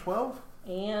 So 12.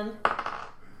 and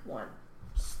 1.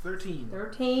 13.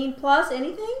 13 plus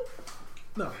anything?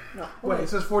 No. No. Wait, it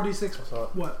says 4d6. saw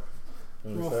it. What?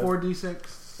 Roll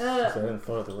 4d6. I didn't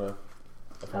flood the ref.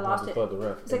 I lost it. The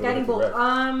ref. It's a guiding bolt. That's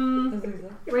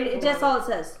all it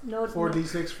says. No.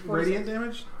 4d6 radiant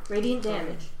damage. Radiant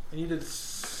damage. And you did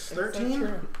 13?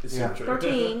 Yeah.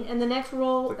 13, and the next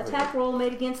roll, attack roll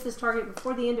made against this target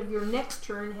before the end of your next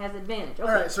turn has advantage. Okay.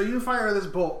 Alright, so you fire this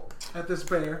bolt at this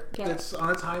bear Okay. that's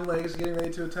on its hind legs getting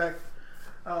ready to attack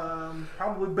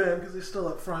probably Ben because he's still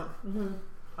up front.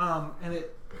 And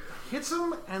it hits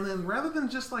him, and then rather than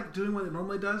just like doing what it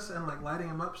normally does and like lighting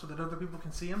him up so that other people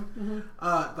can see him,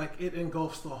 like it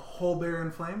engulfs the whole bear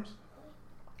in flames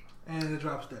and it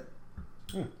drops dead.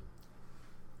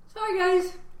 Sorry,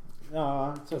 guys.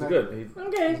 No, it's It's okay. good.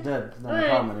 Okay. He's dead. It's not Alright. a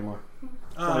problem anymore.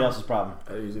 Somebody else's problem. I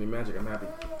didn't use any magic. I'm happy.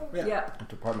 Yeah.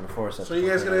 Department of Forest. So you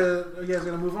guys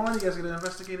gonna move on? You guys gonna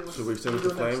investigate it? Should we extinguish the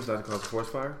flames? That cause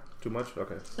forest fire? Too much?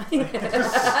 Okay.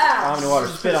 Omni water.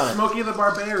 Spit on it. Smokey the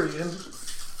Barbarian.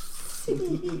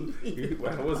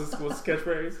 What's this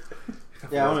catchphrase?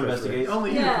 Yeah, I want to investigate.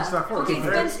 Only you can stop first. Okay,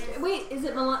 right? wait, is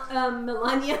it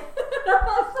Melania?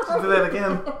 Do that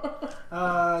again.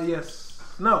 Yes.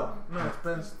 No, it's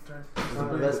Ben's turn.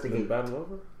 Investigate. Battle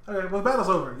over? Okay, well, battle's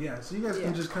over. Yeah, so you guys Yeah.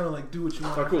 can just kind of like do what you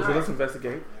want. Oh, cool. So Alright. let's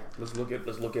investigate. Let's look at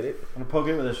it. I'm gonna poke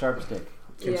it with a sharp stick.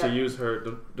 Can she use her?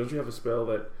 Don't you have a spell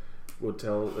that would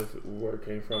tell where it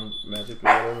came from, magic or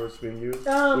whatever it's being used?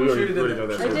 We already know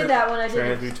that. I did that one. I did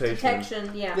Transmutation.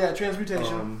 detection. Yeah. Yeah,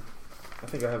 transmutation. I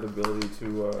think I have the ability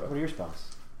to. What are your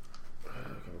spells? I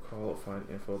can recall or find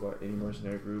info about any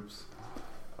mercenary groups.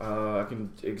 I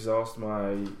can exhaust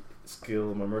my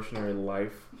skill, my mercenary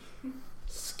life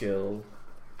skill.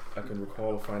 I can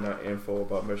recall or find out info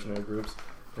about mercenary groups.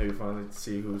 Maybe finally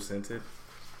see who sent it.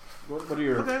 What are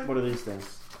your? Okay. What are these things?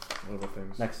 What about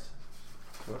things? Next.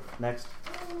 What? Next.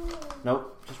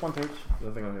 Nope. Just one page.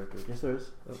 Nothing on here, dude. Yes, there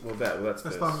is. That's That's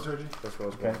this. thaumaturgy. That's what I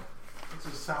was Okay. going. It's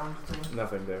a sound thing.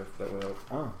 Nothing there that would help.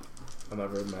 Oh. I'm not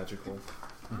very magical.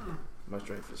 My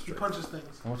strength is He strength. punches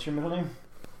things. And what's your middle name?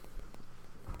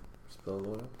 Spell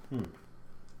loyal.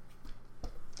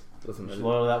 Listen, Just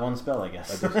loyal to that one spell, I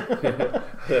guess.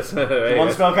 Yes.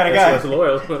 One spell kind of guy. That's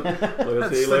loyal.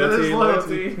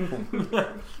 Loyalty.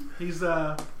 He's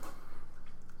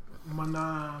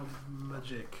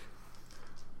Manamagic.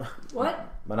 What?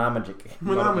 Manamagic.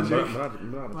 Manamagic.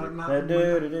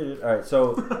 Alright,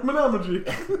 so Manamagic.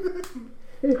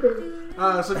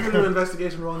 So if you're doing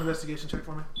investigation, roll an investigation check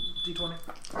for me. D20.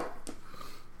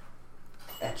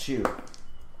 at you.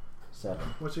 7.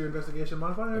 What's your investigation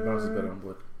modifier? It bounces better on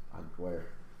wood. Where?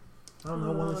 I don't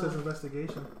know. One that says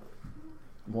investigation.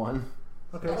 1.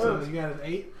 Okay, so you got an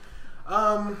 8.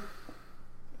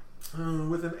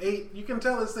 With an 8, you can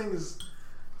tell this thing is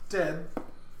dead,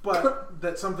 but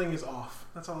that something is off.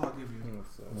 That's all I'll give you.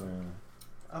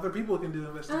 Other people can do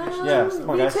investigation. Yeah, come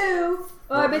on, me guys. too.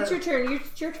 Oh, I bet it's your turn.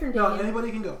 It's your turn, No, Daniel.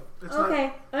 anybody can go. It's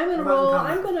Okay, I'm gonna we're not in roll.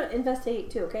 combat. I'm gonna investigate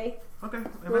too. Okay, Not, okay,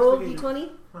 roll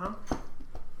investigate. d20.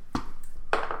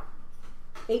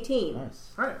 18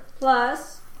 Nice. All right,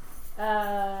 plus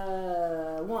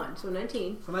 1, so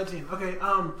 19. so 19. Okay,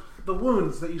 the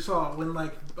wounds that you saw when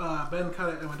like Ben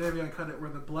cut it and when Davion cut it, where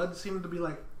the blood seemed to be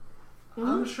like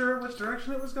unsure which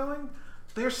direction it was going.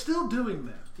 They're still doing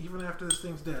that even after this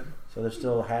thing's dead. So they're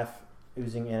still half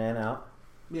oozing in and out.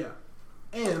 Yeah,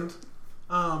 and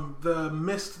the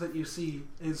mist that you see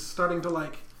is starting to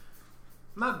like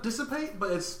not dissipate,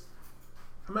 but it's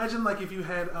imagine like if you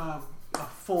had a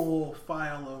full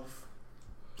file of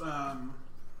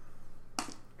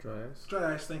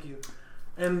dry ice. Thank you,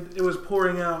 and it was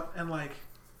pouring out and like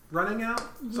running out.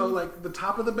 So like the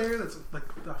top of the bear that's like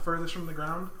the furthest from the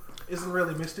ground isn't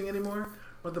really misting anymore.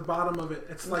 But the bottom of it,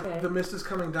 it's like Okay. the mist is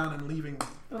coming down and leaving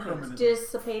Okay, permanently. it's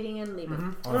dissipating and leaving.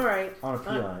 Mhm. All right. I want to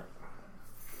pee on it.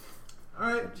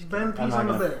 All right, Ben I'm pees not on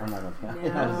the gonna- bear. I'm not going to pee on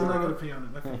Yeah. He's not gonna pee on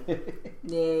it. Okay. it.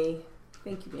 Nay.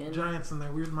 Thank you, man. Giants and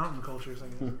their weird mountain cultures, I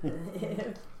guess.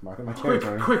 Marking my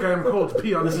territory. Quick, I am cold.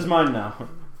 Pee on This me. is mine now.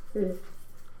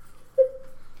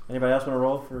 Anybody else want to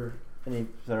roll for any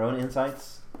their own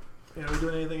insights? Yeah, are we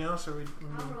doing anything else? Are I'll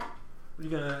roll. you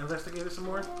gonna investigate it some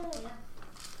more?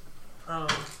 Yeah.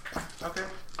 Okay.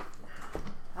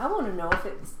 I want to know if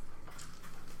it's.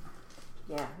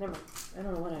 Yeah, never. I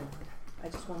don't know what I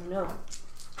just want to know.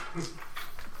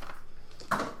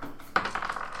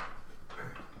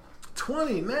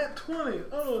 20, nat 20.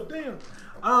 Oh, damn.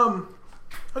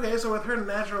 Okay, so with her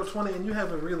natural 20, and you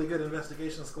have a really good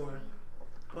investigation score,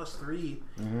 +3.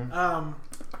 Mm-hmm.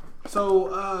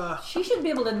 She should be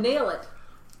able to nail it.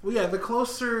 Well, yeah, the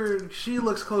closer, she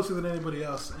looks closer than anybody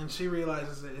else, and she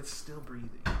realizes that it's still breathing.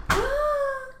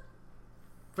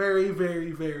 Very,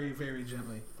 very, very, very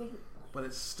gently. But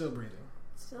it's still breathing.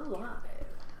 Still alive.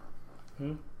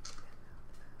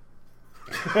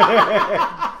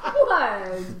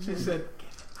 What? She said,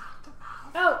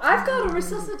 Oh, I've got a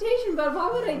resuscitation, but why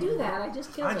would I do that? I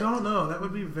just killed it. I don't know. That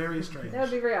would be very strange. That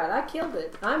would be very odd. I killed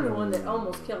it. I'm the one that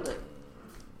almost killed it.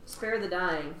 Spare the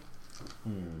dying.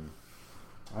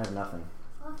 I have nothing.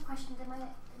 I have a question. Did my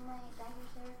daggers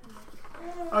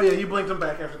there? Oh, yeah, you blinked them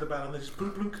back after the battle, and they just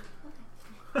blink, blink.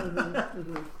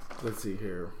 Let's see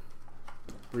here.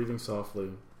 Breathing softly.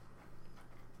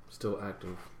 Still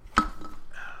active.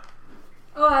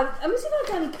 Oh, let me see if I've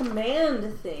got any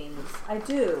command things. I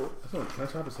do. Can I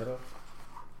try to set up?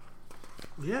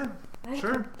 Yeah,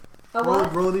 sure. A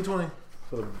what? Roll a d20.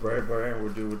 So the barbarian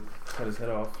would cut his head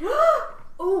off.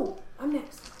 Oh, I'm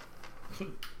next.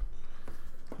 You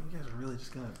guys are really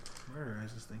just gonna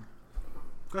murderize this thing.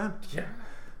 Go ahead. Yeah.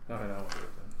 No, I won't do it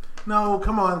then. No,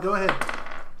 come on, go ahead.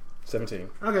 17.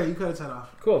 Okay, you cut its head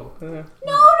off. Cool. No, I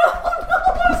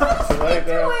was going to Like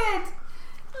do that. it.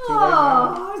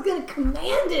 Oh, I was going to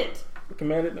command it.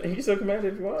 Commanded. He said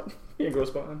commanded if you want. You can go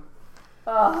spawn.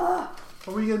 What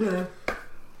were you gonna do, then?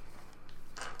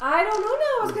 I don't know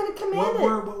now. I was going to command it.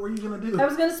 What were you gonna do? I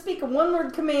was going to speak a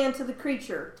one-word command to the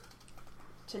creature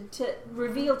to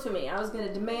reveal to me. I was going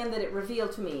to demand that it reveal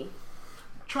to me.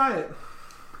 Try it.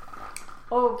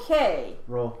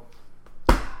 Roll.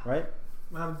 Right?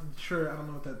 I'm sure. I don't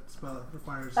know what that spell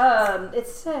requires. It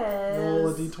says Roll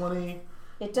a d20.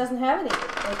 It doesn't have any.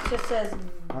 It just says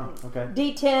Oh, okay.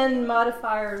 D10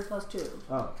 modifier +2.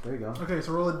 Oh, there you go. Okay,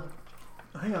 so roll a.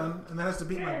 Hang on, and that has to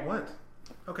beat my what?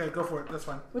 Okay, go for it. That's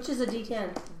fine. Which is a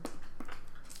D10.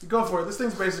 Go for it. This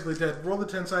thing's basically dead. Roll the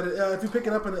 10-sided. If you pick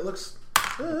it up and it looks.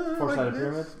 Four-sided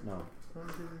pyramid? No. 1,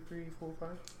 2, 3, 4, 5.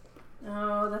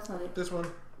 No, that's not it. This one.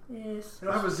 Yes.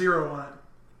 It'll have a 0 on it.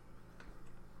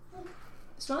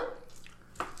 This one?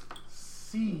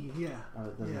 C, yeah.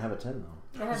 It doesn't Yeah. have a 10,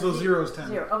 though. It has So a 0 is 10.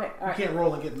 0. Okay, You alright. can't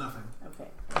roll and get nothing. Okay.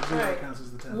 The 0 Alright. counts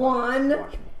as the 10. 1.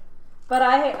 Watch me. But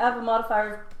I have a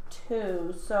modifier of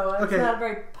 2, so it's Okay, not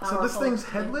very powerful. So this thing's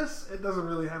headless. It doesn't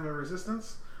really have a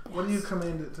resistance. What do you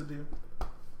command it to do?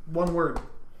 One word.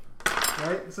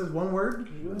 Right? It says one word?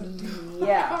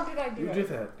 Yeah. How did I do You that? did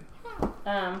that.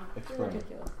 Explain.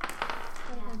 Ridiculous.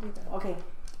 How did I do that? Okay.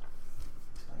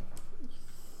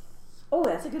 Oh,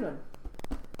 that's a good one.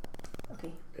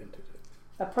 Okay.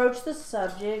 Approach the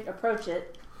subject. Approach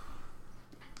it.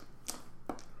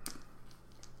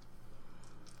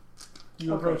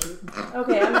 You Okay. approach it.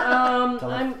 Okay,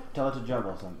 Tell it to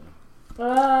juggle something.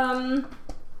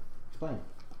 Explain.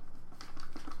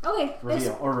 Okay.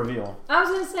 Reveal. I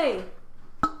was gonna say,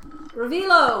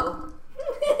 Revelo.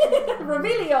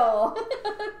 Revealio.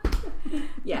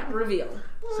 Yeah, reveal.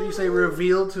 So you say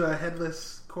reveal to a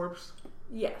headless corpse?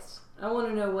 Yes, I want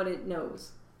to know what it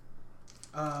knows.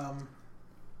 I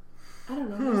don't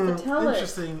know how to tell it.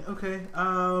 Interesting. Okay.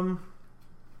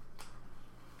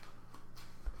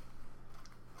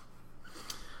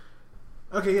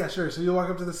 Okay, yeah, sure. So you walk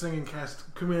up to this thing and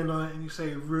cast command on it, and you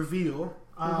say reveal.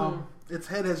 Its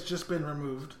head has just been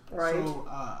removed, Right. So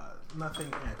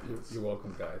nothing happens. You're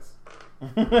welcome, guys.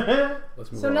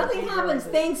 Let's move So on. nothing happens.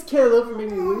 Thanks, Caleb, for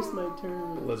making me waste my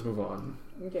turn. Let's move on.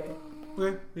 Okay.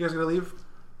 Okay, you guys gonna leave?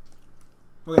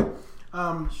 Okay.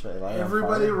 Should I light on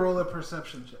Everybody fire? roll a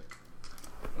perception check.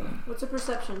 What's a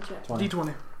perception check? 20.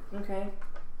 D20. Okay.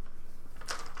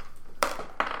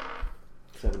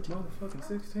 17. Motherfucking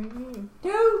 16.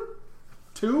 2.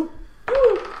 2?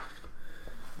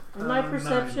 And my 9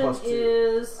 perception plus 2.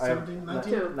 is I have 17,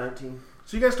 19? 2. 19.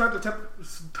 So you guys start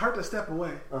to step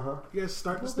away. Uh-huh. You guys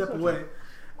start to step away.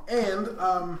 And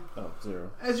Oh,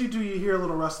 0. as you do, you hear a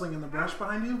little rustling in the brush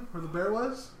behind you where the bear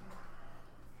was.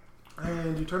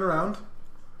 And you turn around,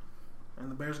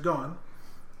 and the bear's gone.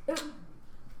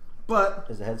 But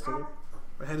Is the head still there?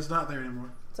 the head is not there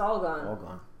anymore. It's all gone. All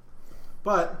gone.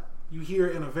 But you hear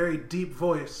in a very deep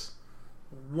voice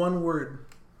one word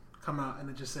come out, and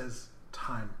it just says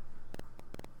time.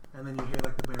 And then you hear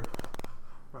like the bear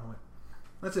run away.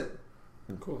 That's it.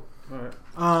 Cool. All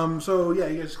right. So yeah,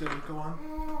 you guys gonna go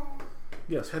on?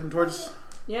 Yes. Heading towards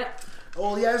Yep.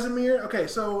 Old Yazimir. Okay,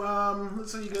 so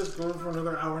let's say you guys go for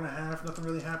another hour and a half. Nothing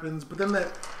really happens, but then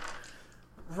that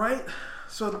right.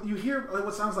 So you hear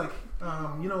what sounds like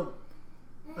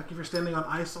like if you're standing on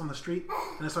ice on the street,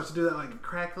 and it starts to do that like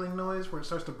crackling noise where it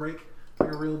starts to break,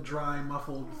 like a real dry,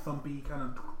 muffled, thumpy kind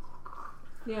of.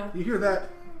 Yeah. You hear that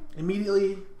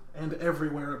immediately and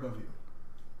everywhere above you.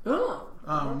 Oh.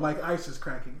 Like ice is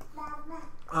cracking.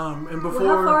 And before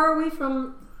Well, how far are we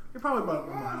from? you're probably about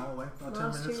a mile away, about 10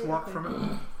 minutes Street, walk okay.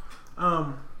 from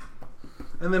it.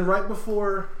 And then right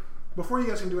before you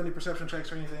guys can do any perception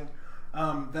checks or anything,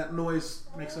 that noise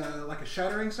makes like a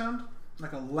shattering sound,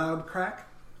 like a loud crack.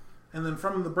 And then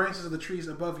from the branches of the trees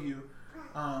above you,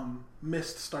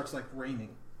 mist starts like raining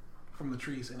from the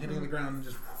trees and hitting the ground and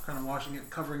just kind of washing it,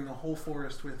 covering the whole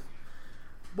forest with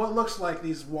what looks like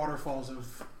these waterfalls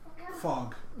of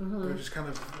fog. They're just kind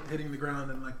of hitting the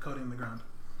ground and like coating the ground.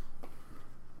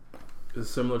 It's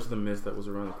similar to the mist that was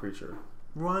around the creature.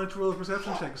 Why don't you roll a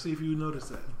perception check to see if you notice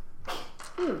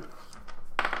that?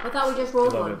 I thought we just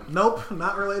rolled one. Nope,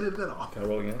 not related at all. Can I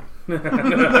roll again?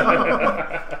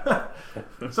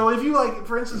 So if you like,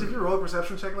 for instance, if you roll a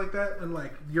perception check like that and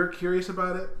like you're curious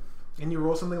about it and you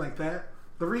roll something like that,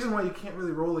 the reason why you can't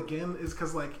really roll again is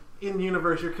because like in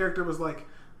universe your character was like,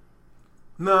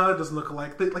 no, it doesn't look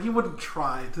alike. Like you wouldn't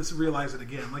try to realize it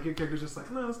again. Like your character's just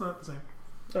like, no, it's not the same.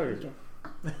 Okay.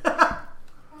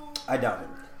 I doubt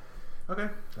it. Okay.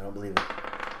 I don't believe it.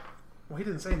 Well, he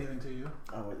didn't say anything to you.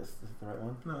 Oh wait, this is the right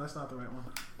one. No, that's not the right one.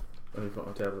 Let me put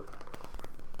my tablet.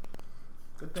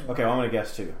 Good thing. Okay, well, I'm gonna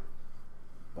guess 2,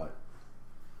 but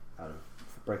out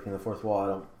of breaking the fourth wall, I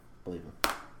don't believe him.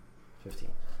 15.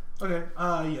 Okay.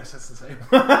 Yes, that's the same.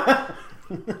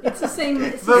 It's the same.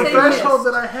 It's The the same threshold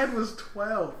list. that I had was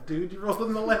 12, dude. You rolled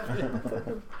in the left.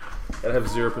 I have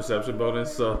 0 perception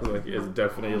bonus, so like it's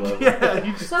definitely 11. Yeah,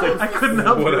 you just. So I couldn't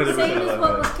help What it. is Same as what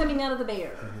 11. was coming out of the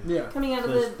bear. Yeah. Coming out So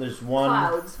of the there's one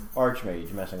clouds.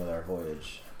 archmage messing with our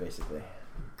voyage, basically.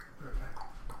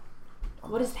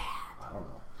 What is that? I don't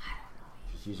know.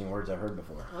 Just using words I've heard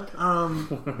before.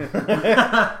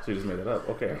 She just made it up.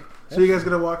 Okay. So you guys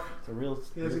gonna walk? It's a real.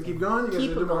 You guys gonna keep going? You guys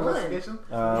Keep gonna do more going. investigation?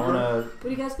 I wanna What are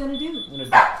you guys gonna do?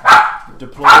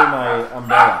 deploy my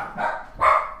umbrella.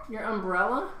 Your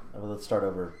umbrella? Well, let's start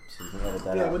over so you can edit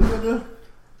that Yeah. out. What are you gonna do?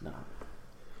 No,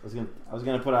 I was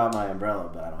gonna put out my umbrella,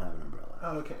 but I don't have an umbrella.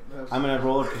 Oh, okay. I'm gonna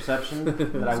roll a perception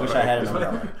that I wish I had an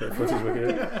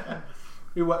umbrella.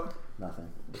 You what? Nothing.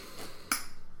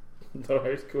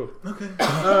 Alright, cool. Okay.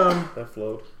 That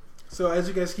flowed. So as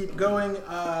you guys keep going,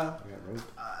 I got rope.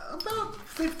 about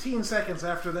 15 seconds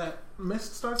after that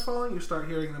mist starts falling, you start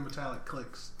hearing the metallic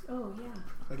clicks Oh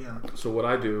yeah. again. So what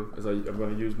I do is I'm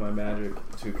going to use my magic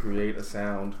to create a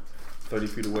sound 30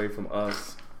 feet away from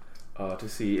us to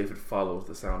see if it follows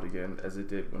the sound again as it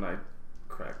did when I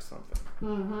cracked something.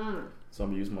 Mm-hmm. So I'm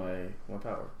going to use my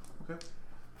power. Okay.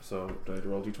 So do I need to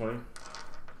roll d20?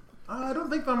 I don't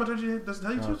think thaumaturgy does it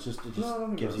tell you No, to. it just No,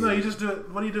 gives No, you you just do it.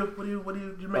 What do you do? What do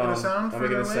you making a sound? I'm further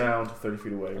making a away? sound 30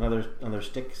 feet away. another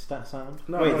stick sound.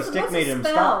 No, Wait, no, the stick What's made a him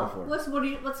spell? stop before.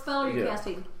 What spell are you Yeah.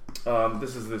 casting?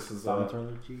 This is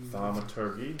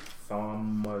thaumaturgy.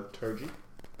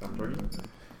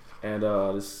 And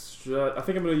this I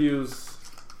think I'm going to use.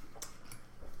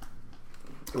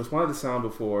 It was one of the sound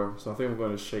before, so I think I'm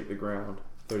going to shake the ground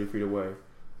 30 feet away.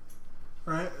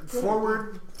 All right.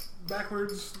 Forward,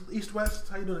 backwards, east, west.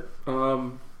 How you doing it?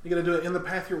 You gonna do it in the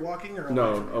path you're walking, or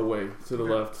No, away from it? away to the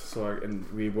Okay. left. So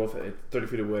and we both at 30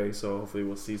 feet away. So hopefully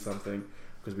we'll see something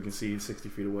because we can see 60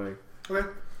 feet away. Okay.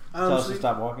 Tell us so to you-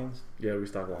 stop walking. Yeah, we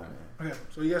stop walking. Okay,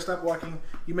 so you guys stop walking.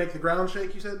 You make the ground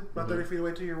shake. You said about 30 feet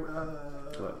away to your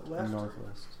left.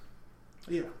 Northwest.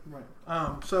 Yeah,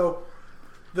 right. So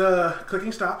the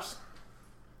clicking stops,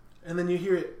 and then you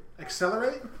hear it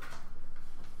accelerate,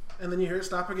 and then you hear it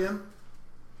stop again,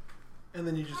 and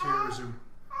then you just hear it resume.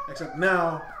 Except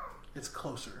now it's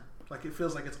closer. Like it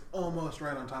feels like it's almost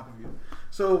right on top of you.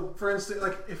 So, for instance,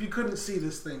 like if you couldn't see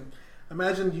this thing,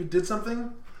 imagine you did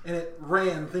something and it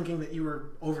ran thinking that you were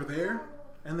over there,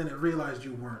 and then it realized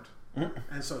you weren't,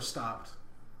 and so stopped,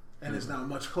 and is now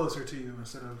much closer to you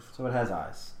instead of. So it has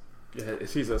eyes. Yeah, it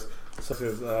sees us. So it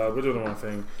says, we're doing the wrong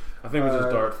thing. I think we just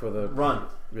dart for the Run.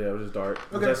 Yeah, we just dart.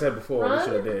 Okay. As I said before, we Run?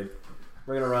 should have did.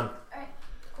 We're gonna run. Alright,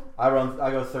 I run.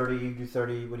 I go 30. You do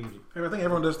 30. What do you do? I think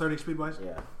everyone does 30 speed-wise.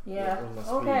 Yeah. Yeah. Where's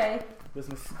my Okay. Where's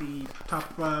my speed?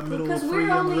 Top, middle, Because free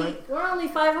on the right. we're only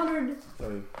 500.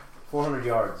 30. 400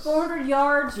 yards. 400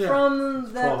 yards Yeah. from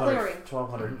the clearing.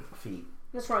 1,200 feet.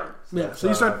 Let's run. Yeah. So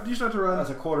you start to run. That's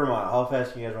a quarter mile. How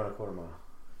fast can you guys run a quarter mile?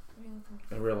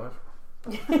 In real life.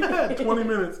 20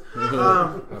 minutes.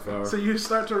 Half hour. So you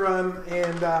start to run,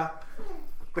 and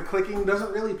the clicking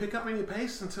doesn't really pick up any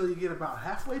pace until you get about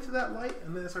halfway to that light,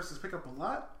 and then it starts to pick up a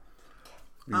lot.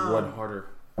 You run harder.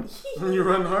 And you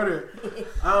run harder.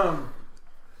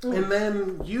 And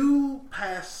then you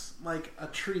pass like a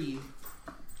tree,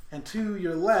 and to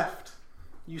your left,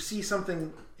 you see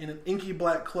something in an inky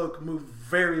black cloak move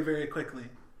very, very quickly.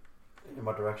 In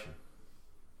what direction?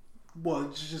 Well, you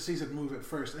just sees it move at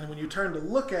first, and when you turn to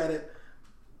look at it,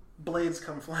 blades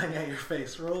come flying at your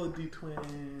face. Roll a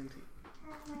d20.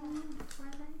 Oh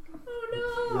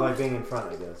You like being in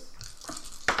front, I guess.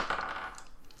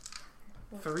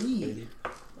 3.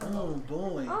 Oh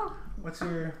boy. Oh. What's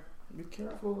your? Be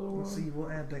careful, little Let's see. We'll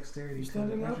add dexterity. You To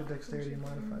standing what's up? your dexterity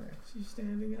modifier? She's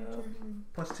standing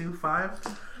up. +2,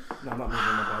 5. No, I'm not moving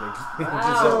my body.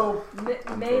 Wow. So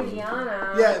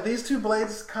Babyana. yeah, these two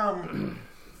blades come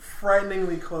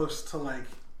frighteningly close to like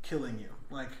killing you.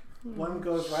 Like one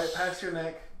goes right past your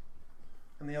neck,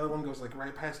 and the other one goes like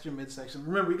right past your midsection.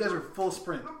 Remember, you guys are full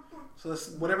sprint, so this,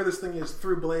 whatever this thing is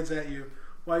threw blades at you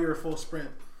while you're full sprint.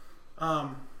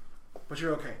 But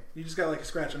you're okay. You just got like a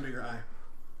scratch under your eye,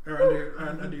 or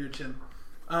under your chin.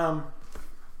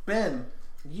 Ben,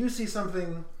 you see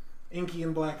something inky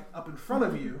and black up in front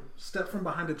of you, step from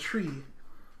behind a tree,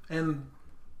 and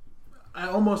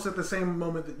almost at the same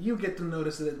moment that you get to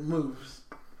notice that it moves,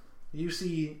 you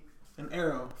see an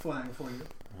arrow flying for you.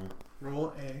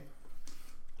 Roll a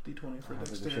d20 for We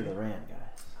should dexterity. have ran,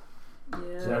 guys.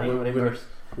 Yeah. So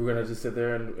We're gonna just sit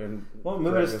there and well,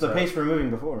 move drag it at this the out. pace we're moving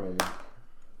before, maybe.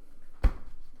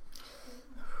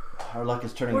 Our luck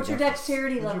is turning What's your against us.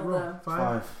 dexterity What'd you level, roll? though?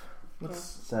 5 5.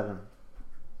 7.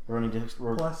 We're running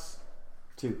we're plus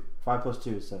 2. 5 plus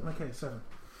 2 is 7. okay 7.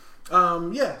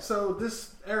 Yeah. So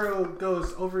this arrow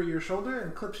goes over your shoulder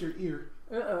and clips your ear.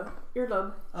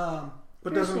 Earlobe.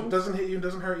 But Piercing. doesn't hit you,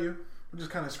 doesn't hurt you. It just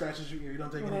kind of scratches your ear. You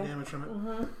don't take any Okay. damage from it.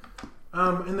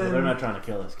 Mm-hmm. And then They're not trying to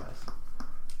kill us, guys.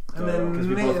 and then Because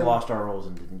we both Nan- lost our rolls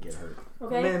and didn't get hurt.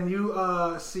 Okay. Then you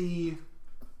see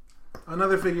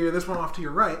another figure, this one off to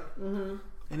your right, Mm-hmm.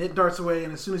 and it darts away,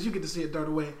 and as soon as you get to see it dart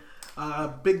away, a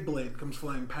big blade comes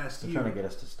flying past They're you. trying to get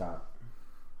us to stop.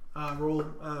 Roll,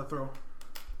 throw.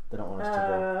 They don't want us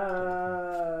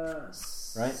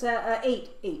to go. Right?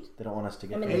 8. They don't want us to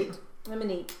get I'm an hurt. 8. I'm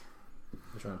an 8.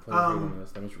 We're trying to play a game on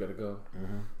us. That means we gotta go.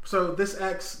 Mm-hmm. So this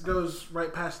axe goes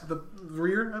right past the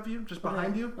rear of you, just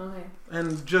behind you, Okay.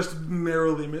 and just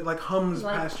narrowly, like hums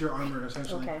Like- past your armor,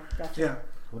 essentially. Okay. Gotcha. Yeah.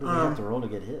 What do we have to roll to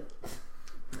get hit?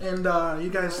 And you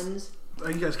guys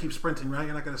keep sprinting, right?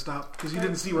 You're not going to stop because you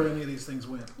didn't see where any of these things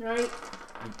went. Right.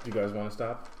 You guys want to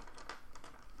stop?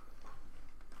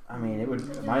 I mean, it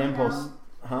would. My impulse.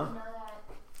 Huh? You know that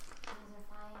things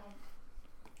are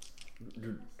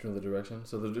flying. To the direction.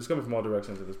 So it's coming from all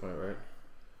directions at this point, right?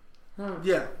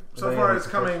 Yeah. So Anybody far, have it's a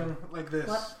coming like this.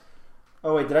 What?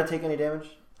 Oh wait, did I take any damage?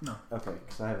 No. Okay,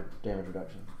 because I have a damage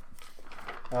reduction.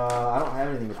 I don't have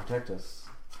anything to protect us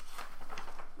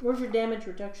Where's your damage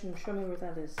reduction? Show me where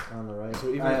that is. on the right. So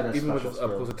even, I had a even with special up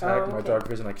close skill. attack, Oh, my okay. dark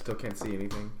vision, I still can't see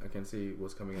anything. I can't see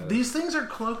what's coming out of it. These things are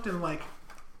cloaked in like.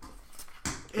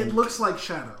 It looks like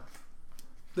shadow.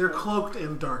 They're cloaked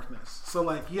in darkness. So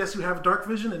like, yes, you have dark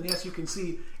vision, and yes, you can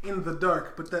see in the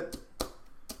dark, but that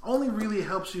only really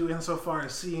helps you insofar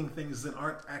as seeing things that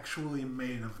aren't actually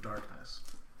made of darkness.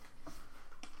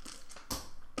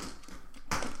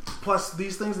 Plus,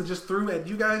 these things that just threw at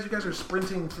you guys are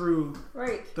sprinting through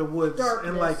Right. the woods, Darkness.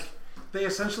 and like they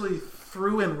essentially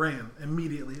threw and ran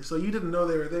immediately. So you didn't know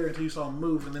they were there until you saw them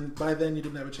move, and then by then you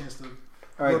didn't have a chance to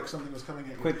All right, look. Something was coming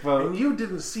at you. quick vote. And you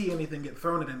didn't see anything get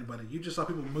thrown at anybody. You just saw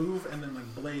people move, and then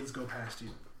like blades go past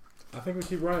you. I think we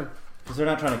keep running. Because they're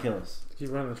not trying to kill us. Keep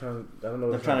running. I don't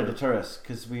know. They're trying to deter us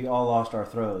because we all lost our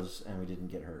throws and we didn't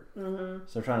get hurt. Mm-hmm.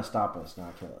 So they're trying to stop us,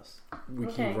 not kill us. We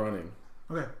Okay. keep running.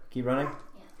 Okay, Keep running.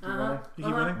 Uh-huh. you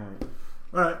keep running.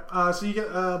 All right. All right, so you get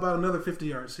about another 50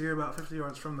 yards. So you're about 50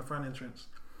 yards from the front entrance,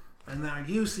 and now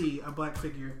you see a black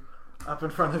figure up in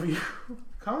front of you.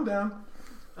 Calm down.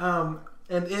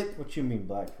 And it. What you mean,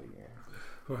 black figure?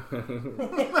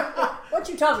 What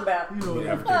you talking about? You know what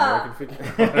The I mean. African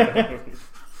American figure.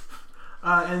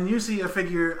 And you see a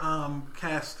figure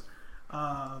cast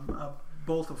a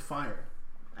bolt of fire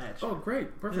at you. Oh,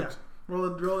 great! Perfect. Yeah. Roll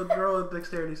a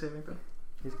dexterity saving throw.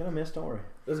 He's gonna miss. Don't worry.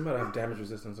 Doesn't matter. I have damage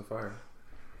resistance to fire,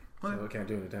 What? so I can't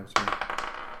do any damage to me.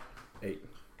 8.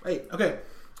 8. Okay.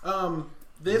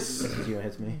 This Zero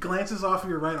hits me. glances off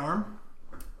your right arm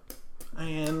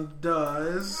and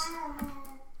does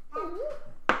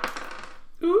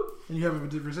Ooh. And you have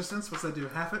a resistance. What's that do?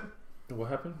 Half it? What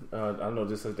happened? I don't know.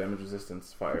 Just says damage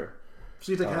resistance, fire.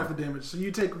 So you take half the damage. So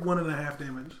you take 1.5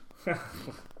 damage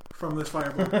from this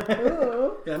fireball.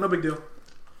 Ooh. Yeah, no big deal.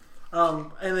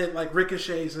 And it like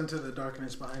ricochets into the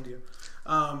darkness behind you.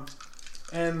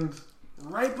 And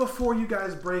right before you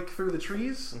guys break through the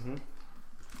trees,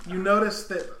 you notice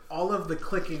that all of the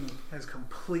clicking has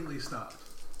completely stopped.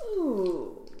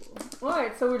 Ooh.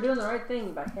 Alright, so we're doing the right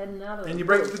thing by heading out of And you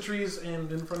break through the trees,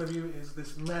 and in front of you is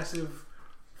this massive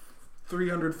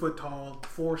 300-foot tall,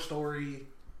 4-story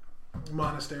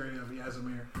monastery of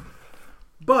Yazimir.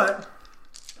 But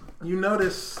you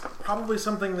notice probably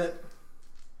something that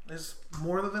is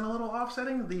more than a little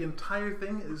offsetting. The entire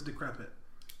thing is decrepit.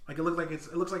 Like it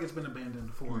looks like it's been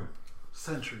abandoned for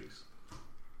centuries.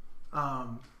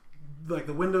 Like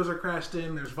the windows are crashed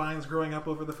in. There's vines growing up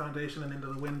over the foundation and into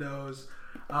the windows.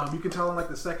 You can tell on like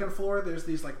the second floor, there's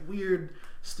these like weird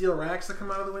steel racks that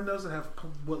come out of the windows that have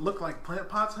what look like plant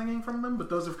pots hanging from them, but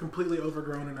those have completely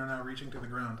overgrown and are now reaching to the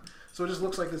ground. So it just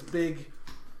looks like this big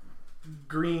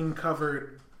green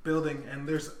covered building, and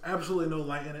there's absolutely no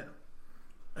light in it,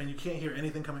 and you can't hear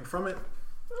anything coming from it,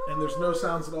 and there's no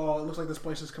sounds at all. It looks like this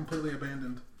place is completely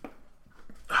abandoned.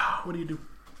 What do you do?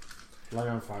 Light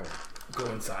on fire. Go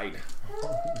inside.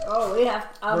 Oh, we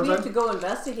have to go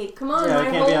investigate. Come on, Yeah, my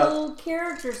can't be whole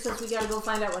character says we gotta go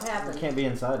find out what We happened. can't be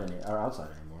inside or outside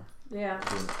anymore. Yeah.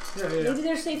 Yeah. Maybe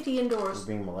there's safety indoors. We're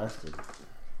being molested.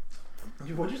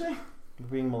 What'd you say? We're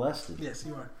being molested. Yes,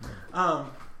 you are.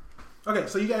 Okay,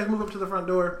 so you guys move up to the front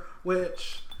door,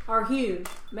 which Are huge,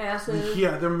 massive.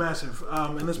 yeah, they're massive.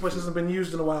 And this place hasn't been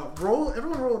used in a while.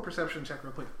 Everyone roll a perception check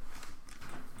real quick.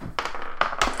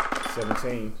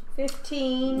 17.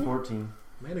 15. 14.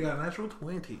 Man, they got a natural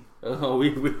 20. Oh,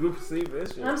 we see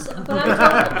this shit. You're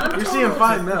seeing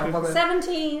fine now. My bad.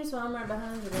 17, so I'm right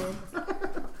behind you.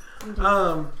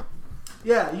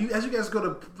 Yeah, as you guys go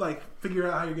to like figure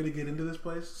out how you're going to get into this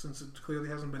place, since it clearly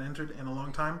hasn't been entered in a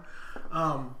long time,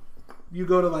 you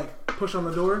go to like push on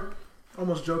the door,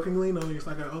 almost jokingly, knowing it's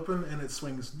not going to open, and it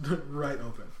swings right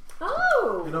open.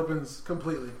 Oh! It opens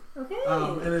completely. Okay.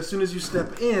 And as soon as you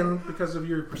step in, because of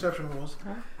your perception rolls,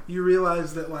 you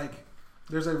realize that like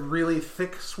there's a really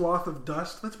thick swath of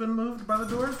dust that's been moved by the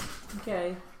door.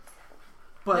 Okay.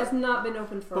 But has not been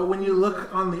opened for. But when you look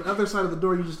on the other side of the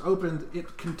door you just opened,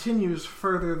 it continues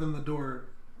further than the door,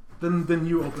 than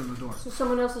you opened the door. So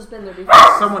someone else has been there before.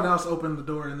 Someone else opened the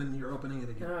door, and then you're opening it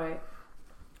again. All right.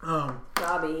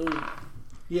 Dobby.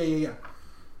 Yeah.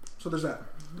 So there's that.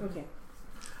 Okay.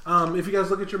 If you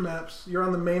guys look at your maps, you're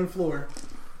on the main floor.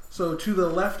 So to the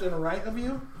left and right of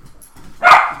you,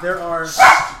 there are...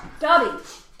 Dobby!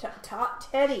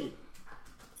 Teddy!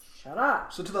 Shut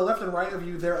up. So to the left and right of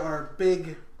you, there are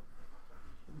big,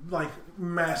 like,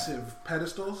 massive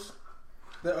pedestals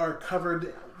that are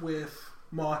covered with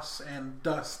moss and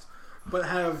dust, but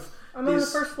have... I'm on the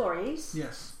first floor, yes?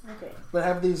 Yes. Okay. But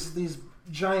have these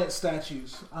giant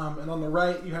statues. And on the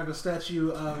right, you have a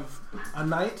statue of a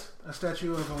knight, a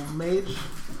statue of a mage,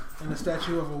 and a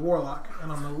statue of a warlock.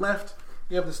 And on the left,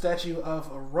 you have the statue of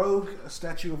a rogue, a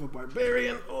statue of a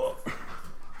barbarian,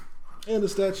 and a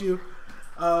statue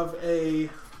of a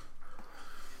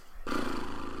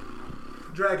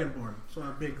dragonborn. So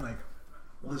a big, like,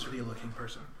 lizardy-looking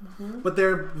person. Mm-hmm. But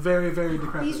they're very, very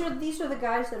decrepit. These are the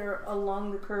guys that are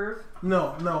along the curve?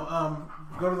 No.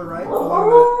 Go to the right, along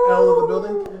the L of the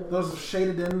building. Those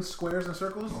shaded in squares and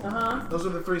circles. Those are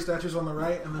the three statues on the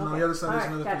right, and then on the other side is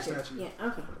another three statues. Yeah,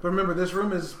 okay. But remember, this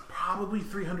room is probably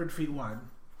 300 feet wide.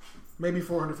 Maybe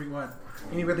 400 feet wide.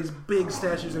 And you've got these big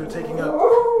statues that are taking up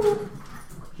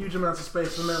huge amounts of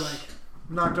space, and they're like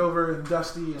knocked over and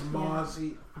dusty and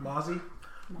mossy,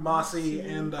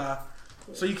 and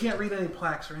so you can't read any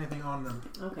plaques or anything on them.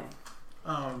 Okay.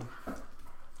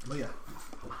 But yeah.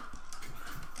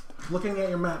 Looking at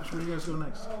your maps, where do you guys go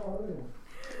next?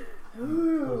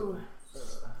 Ooh.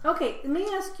 Okay, let me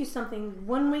ask you something.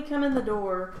 When we come in the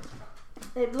door,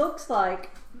 it looks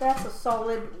like that's a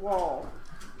solid wall.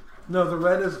 No, the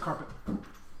red is carpet.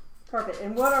 Carpet.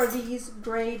 And what are these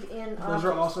grayed in objects? Those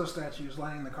are also statues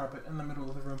lining the carpet in the middle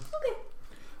of the room. Okay.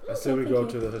 I say we go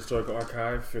to the historical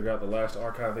archive, figure out the last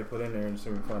archive they put in there, and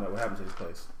so we can find out what happened to this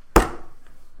place. All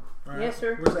right. Yes,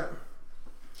 sir. Where's that?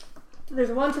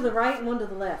 There's one to the right and one to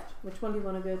the left. Which one do you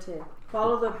want to go to?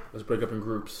 Follow the... Let's break up in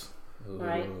groups.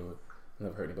 Right.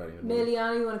 Never hurt anybody in the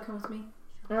Meliana, you want to come with me?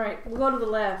 Alright, we'll go to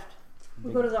the left.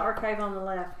 We'll go to the archive on the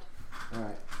left.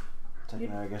 Alright.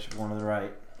 I guess you're going to the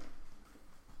right.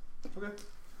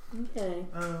 Okay.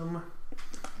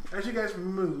 As you guys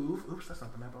move... Oops, that's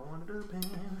not the map I wanted to open.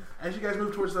 As you guys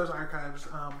move towards those archives,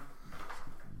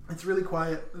 It's really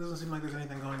quiet. It doesn't seem like there's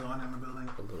anything going on in the building.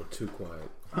 A little too quiet.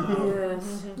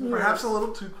 Yes. Perhaps a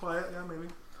little too quiet. Yeah, maybe.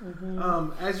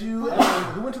 As you,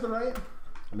 who went to the right?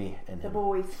 Me and The him.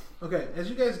 boys. Okay, as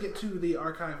you guys get to the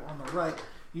archive on the right,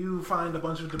 you find a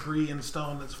bunch of debris and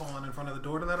stone that's fallen in front of the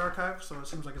door to that archive, so it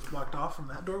seems like it's blocked off from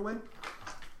that doorway.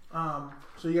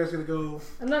 So you guys gotta go.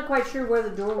 I'm not quite sure where the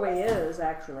doorway is,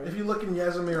 actually. If you look in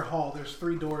Yazimir Hall, there's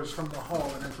 3 doors from the hall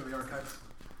that enter the archive.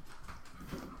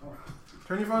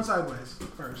 Turn your phone sideways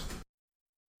first.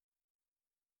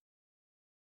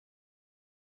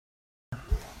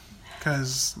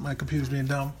 Because my computer's being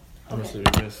dumb. I'm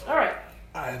serious. Alright.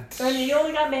 And you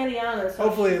only got Mariana, so...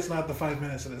 Hopefully it's not the 5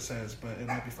 minutes that it says, but it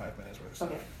might be 5 minutes worth.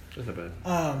 Okay. That's not bad.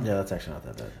 Yeah, that's actually not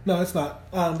that bad. No, it's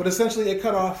not. But essentially it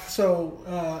cut off.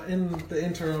 So in the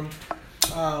interim,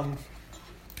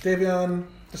 Davion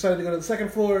decided to go to the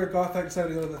 2nd floor. Gothak decided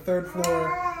to go to the 3rd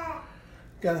floor.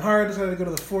 Ganhara decided to go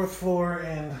to the 4th floor.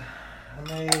 And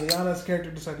Liana's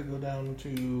character decided to go down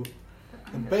to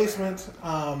the basement.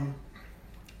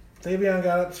 Davion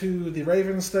got up to the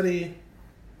Raven study.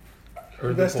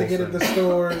 Investigated the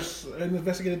stores,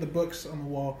 investigated the books on the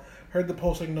wall, heard the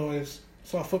pulsing noise,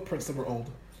 saw footprints that were old,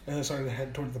 and then started to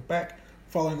head towards the back,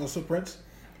 following those footprints.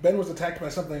 Ben was attacked by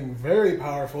something very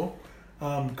powerful.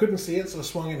 Couldn't see it, so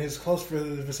swung in his close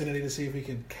vicinity to see if he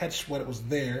could catch what was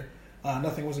there.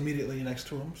 Nothing was immediately next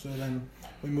to him, so then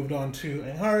we moved on to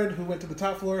Einhard, who went to the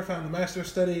top floor, found the master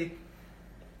study.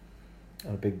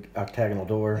 A big octagonal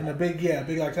door. And a big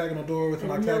octagonal door with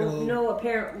an octagonal no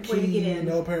apparent way to key, get in.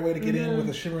 no apparent way to get in with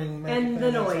a shimmering magic And the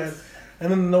thing noise. outside.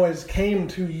 And then the noise came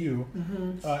to you.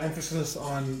 Emphasis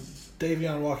on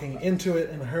Davion walking into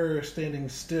it and her standing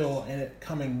still and it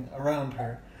coming around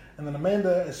her. And then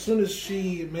Amanda, as soon as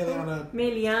Meliana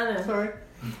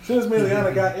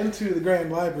got into the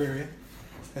Grand Library,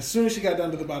 as soon as she got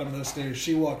down to the bottom of those stairs,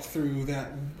 she walked through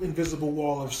that invisible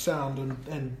wall of sound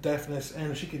and deafness,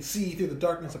 and she could see through the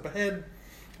darkness up ahead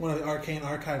one of the arcane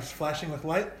archives flashing with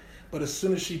light. But as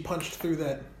soon as she punched through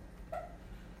that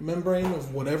membrane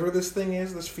of whatever this thing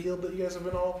is, this field that you guys have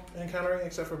been all encountering,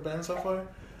 except for Ben so far,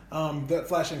 that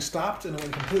flashing stopped and it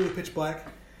went completely pitch black.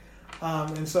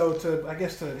 And so to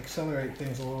accelerate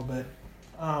things a little bit,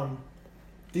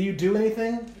 do you do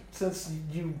anything since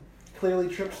you clearly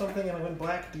tripped something and it went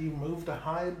black? Do you move to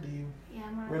hide? Do you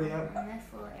I'm ready up? in this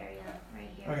little area right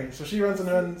here. Okay, so she runs and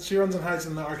hides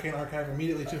in the arcane archive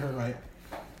immediately to her right.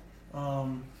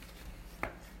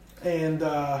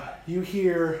 You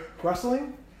hear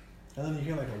rustling, and then you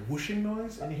hear like a whooshing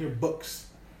noise, and you hear books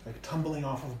like tumbling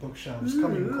off of bookshelves,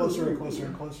 coming closer and closer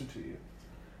and closer to you.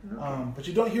 But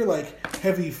you don't hear like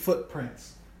heavy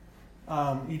footprints.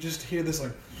 You just hear this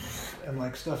like, and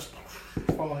like stuff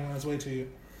falling on its way to you.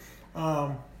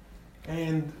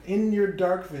 And in your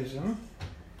dark vision,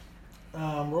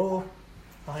 roll.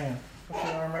 Oh, hang on. What's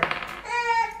your armor?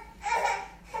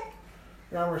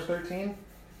 Your armor is 13.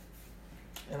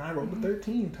 And I rolled a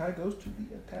 13. Tie goes to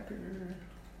the attacker.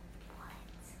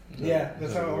 Yeah,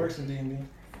 that's how it works in D&D.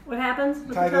 What happens?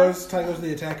 with Tie the goes to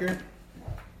the attacker,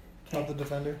 not the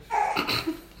defender.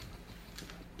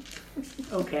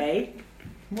 Okay.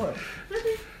 What?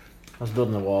 I was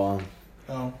building a wall and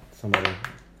Oh. somebody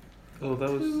That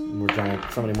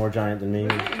was somebody more giant than me.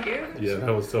 yeah,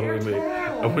 that was totally me.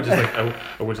 I went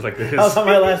just like this. That was on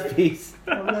my last piece.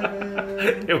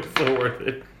 It was so worth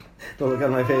it. Don't look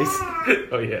on my face.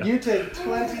 Oh yeah. You take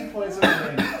 20 points of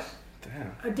damage.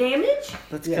 Damn. A damage?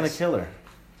 That's Yes. gonna kill her.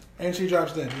 And she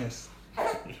drops dead, yes.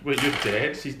 Wait, you're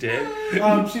dead? She's dead?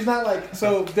 She's not like...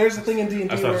 So there's a thing in D&D I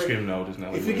started where screaming no just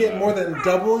now. if you get more than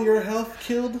double your health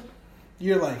killed,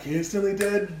 you're like instantly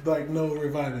dead, like no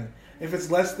reviving. If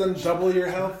it's less than double your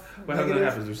health, What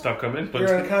happens? You stop coming?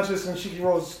 you're unconscious and she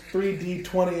rolls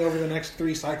 3d20 over the next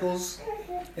 3 cycles.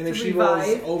 And if To she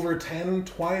revive. rolls over 10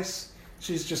 twice,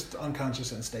 she's just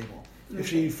unconscious and stable. If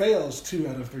she fails 2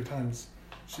 out of 3 times,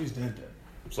 she's dead.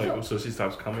 It's like, so she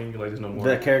stops coming? Like, there's no more?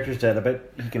 The character's dead. I bet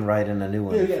he can write in a new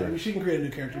one. Yeah, she can create a new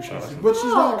character if she wants to. But she's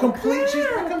not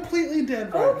completely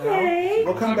dead right Okay.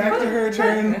 now. We'll come back to her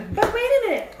turn. But wait a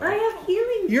minute. I have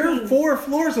healing. You're things. 4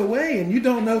 floors away and you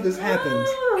don't know this happened.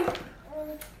 Oh.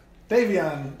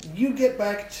 Davion, you get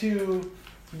back to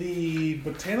the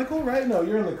botanical, right? No,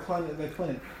 you're in the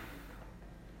clinic.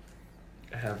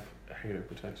 I have hair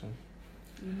protection.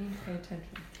 You need to pay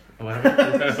attention. What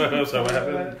happened? So what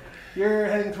happened? You're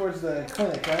heading towards the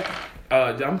clinic, right?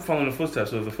 I'm following the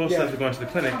footsteps. So if the footsteps are going to the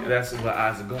clinic, that's where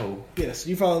eyes go. Yes,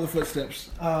 you follow the footsteps.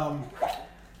 Oh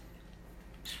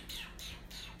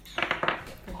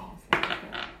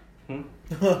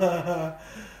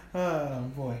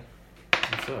boy.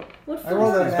 What's up? What I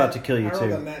rolled floor? a He's about to kill you I rolled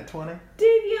too. a nat 20.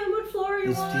 Davion, what floor are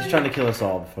everyone. He's trying to kill us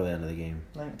all before the end of the game.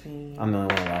 19. I'm the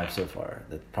only one alive so far.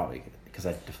 That probably because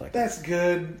I deflected. That's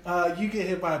good. You get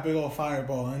hit by a big old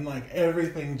fireball and like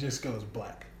everything just goes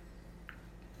black.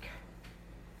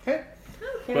 Okay.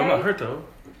 But I'm not hurt though.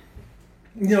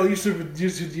 No, you're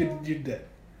dead.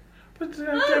 But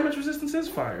damage resistance is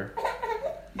fire.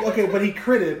 Okay, but he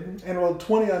critted and rolled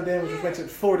 20 on damage, which makes it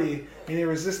 40, and your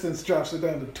resistance drops it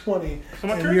down to 20, So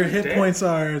my and your character's hit dead? points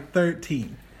are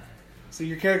 13. So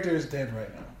your character is dead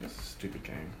right now. This is a stupid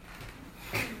game.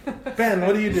 Ben,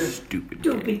 what do you do? Stupid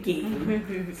Stupid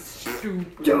game.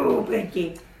 Stupid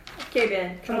game. Okay,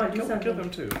 Ben, come on, do Kill something. them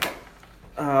too.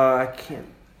 I can't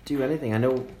do anything. I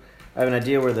know I have an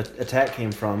idea where the attack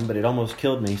came from, but it almost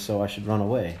killed me, so I should run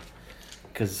away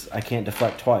because I can't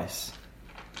deflect twice.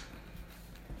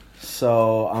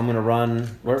 So I'm gonna run.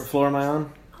 What floor am I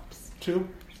on? 2?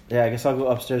 Yeah, I guess I'll go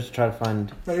upstairs to try to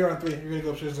find. No, you're on 3. You're going to go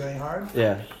upstairs to aim hard?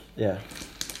 Yeah.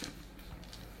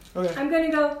 Okay. I'm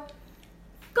gonna go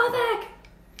back.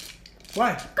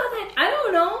 Why? Go back. I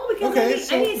don't know because Okay, I need so-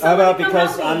 someone How about to come because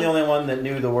help I'm me. the only one that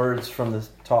knew the words from the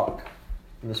talk,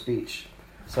 from the speech.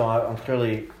 So I'm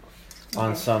clearly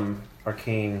on some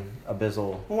arcane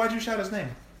abyssal. Well, why'd you shout his name?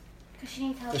 Because she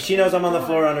needs help. She knows I'm on the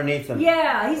floor underneath them.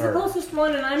 Yeah, he's the Or- closest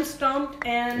one, and I'm stumped,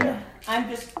 and Yeah. I'm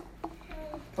just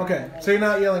Okay, so you're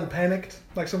not yelling panicked,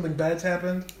 like something bad's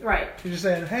happened? right. You're just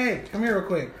saying, hey, come here real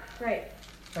quick. Right.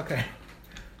 Okay.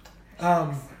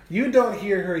 You don't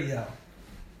hear her yell.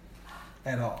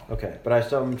 At all. Okay, but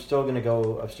I'm still gonna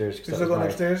go upstairs You're because still that was going my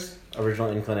upstairs? original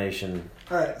inclination.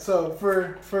 Alright, so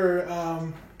for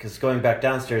Because going back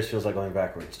downstairs feels like going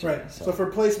backwards. To right. Me, So for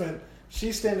placement,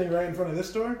 she's standing right in front of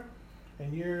this door,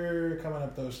 and you're coming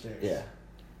up those stairs. yeah.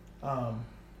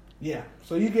 Yeah.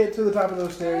 So you get to the top of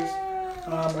those stairs.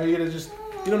 Are you gonna just?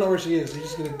 You don't know where she is. You're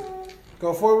just gonna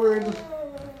go forward.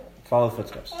 Follow the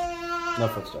footsteps. No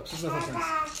footsteps. Just no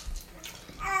footsteps.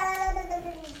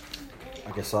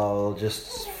 I guess I'll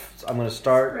just. I'm gonna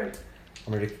start.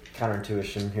 I'm gonna do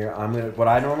counterintuition here. What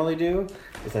I normally do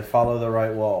is I follow the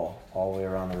right wall all the way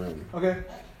around the room, Okay.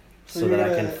 so you're that I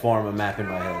gonna- can form a map in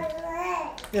my head.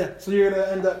 Yeah. So you're gonna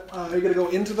end up. You're gonna go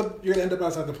into the. You're gonna end up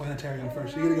outside the planetarium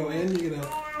first. You're gonna go in. You're gonna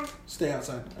stay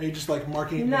outside. Are you just like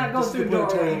marking? You're not this go is the through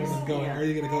planetarium doorways. and going. Yeah. Or are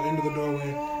you gonna go into the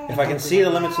doorway? If I can see the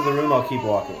limits of the room, I'll keep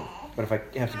walking. But if I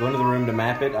have to go into the room to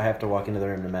map it, I have to walk into the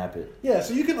room to map it. Yeah.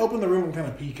 So you can open the room and kind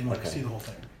of peek and like Okay. see the whole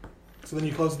thing. So then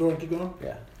you close the door and keep going.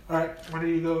 Yeah. All right. Where do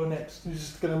you go next? You're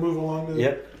just gonna move along to the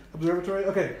Yep. observatory.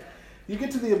 Okay. You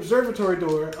get to the observatory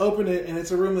door, open it, and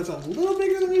it's a room that's a little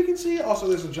bigger than you can see. Also,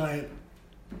 there's a giant.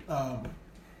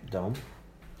 Dome.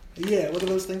 Yeah, what are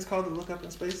those things called that look up in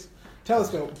space?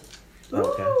 Telescope.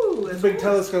 Okay. Ooh, There's a big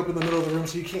telescope in the middle of the room,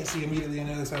 so you can't see immediately on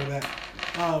the other side of that.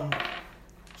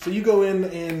 So you go in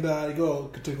and you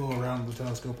go around the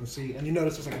telescope and see, and you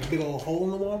notice there's like a big old hole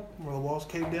in the wall where the wall's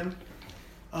caved in,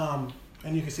 and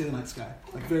you can see the night sky,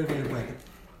 like very, very bright.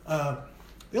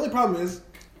 The only problem is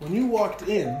when you walked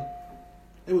in,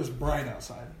 it was bright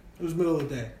outside. It was middle of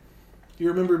the day. You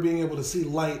remember being able to see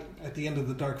light at the end of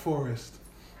the dark forest,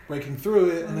 breaking through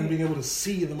it, and then being able to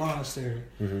see the monastery.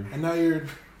 Mm-hmm. And now you're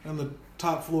on the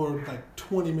top floor like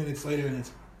 20 minutes later, and it's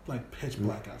like pitch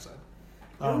black outside.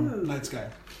 Ooh. Night sky.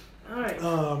 All right.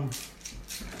 Oh,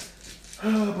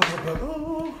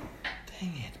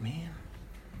 dang it, man.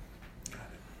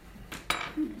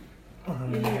 You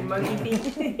need your monkey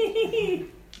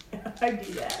feet. I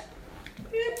do that.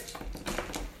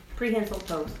 Prehensile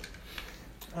toes.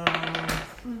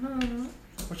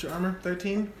 What's your armor?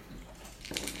 13?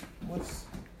 What's...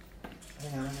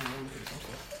 Hang on, I'm gonna look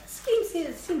at something.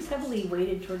 It seems heavily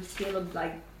weighted towards Caleb,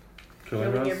 like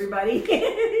Killing killing us? everybody.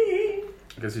 I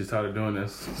guess he's tired of doing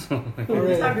this. It's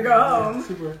time to go home.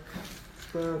 Super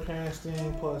spell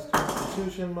casting plus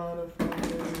Constitution modifier,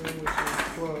 which is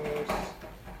plus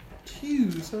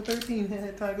 2. So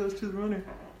 13. Tie goes to the runner.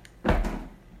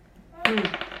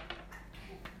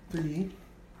 3.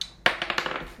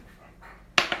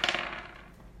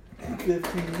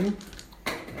 15.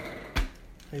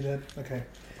 Hey, Dad. Okay.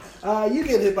 You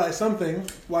get hit by something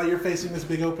while you're facing this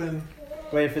big open.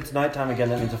 Wait, if it's nighttime again,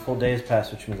 that means a full day has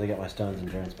passed, which means I get my stones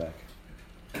endurance back.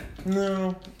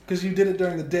 No, because you did it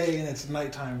during the day and it's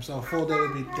nighttime, so a full day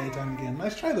would be daytime again.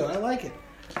 Nice try though. I like it.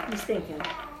 He's thinking.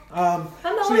 I'm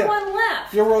I'm the only one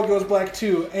left. Your world goes black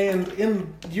too, and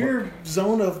in your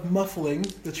zone of muffling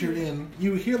that you're in,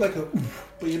 you hear like a oof,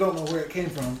 but you don't know where it came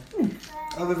from.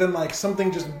 Other than like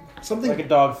something. Like a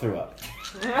dog threw up.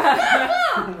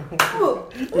 Ooh.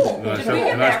 Did we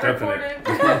get that recorded?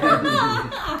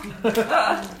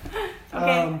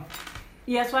 Okay.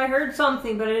 Yeah, so I heard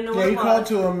something, but I didn't know Yeah, what you it was. called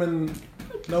to him and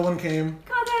no one came.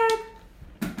 Call that.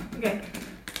 Okay.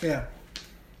 Yeah.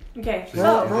 Okay.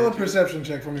 Roll a perception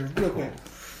check for me real quick.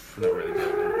 Not really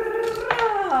good.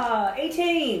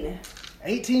 18.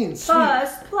 18. Sweet.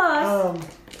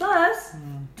 Plus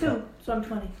 2. So I'm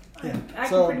 20. Yeah. I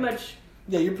can pretty much.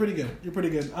 Yeah, you're pretty good. You're pretty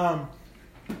good.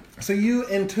 So you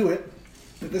intuit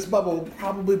that this bubble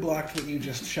probably blocked what you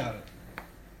just shouted.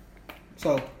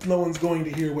 So no one's going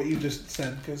to hear what you just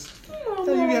said because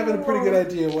you have a pretty good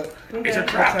idea what's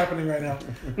happening right now.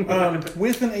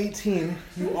 With an 18,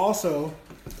 you also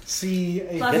see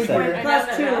a Plus figure.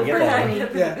 plus 2 for timing.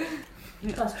 Yeah.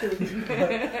 Plus 2.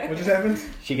 What just happened?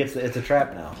 She gets it's a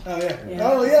trap now. Oh yeah.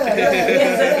 Yeah. Oh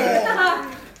yeah.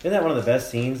 Isn't that one of the best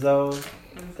scenes though?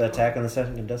 The attack on the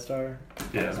second Death Star.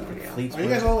 Yeah. Fleet's Are you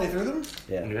guys all the way through them?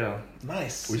 Yeah. Yeah.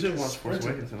 Nice. We should watch Force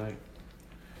Awakens tonight.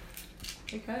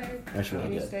 Okay. That's really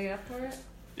Can you good. stay up for it?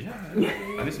 Yeah.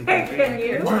 I need some I can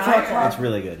hear. It's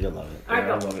really good. You'll love it. Alright, I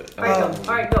go. love it.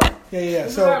 Alright, go. Yeah.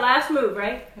 This is our So last move,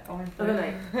 right? Oh, Of the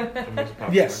night.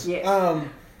 yes. Yes.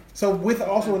 So with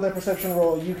that perception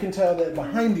roll, you can tell that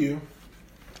behind you,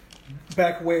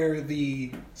 back where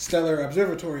the Stellar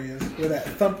Observatory is, where that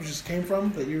thump just came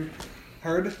from that you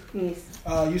heard, Yes.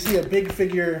 you see a big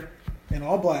figure in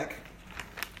all black,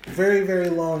 very, very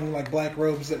long, like black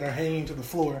robes that are hanging to the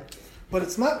floor. But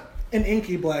it's not an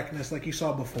inky blackness like you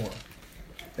saw before.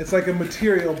 It's like a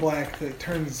material black that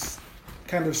turns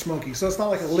kind of smoky. So it's not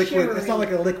like a liquid. Shimmery. It's not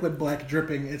like a liquid black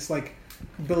dripping. It's like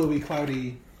billowy,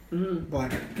 cloudy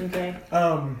black. Okay.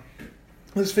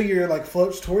 This figure like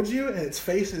floats towards you, and its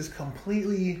face is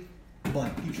completely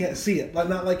blank. You can't see it. Like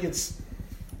not like it's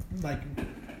like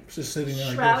just sitting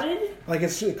there. Shrouded? Like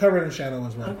it's covered in shadow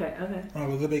as well. Okay.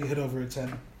 With a big hood over its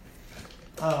head.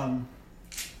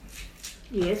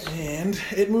 Yes. And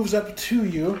it moves up to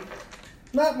you,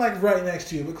 not like right next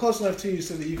to you, but close enough to you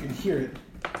so that you can hear it.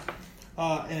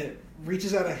 And it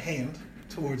reaches out a hand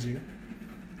towards you,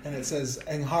 and it says,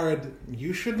 "Angharad,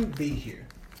 you shouldn't be here.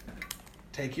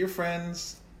 Take your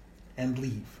friends and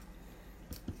leave."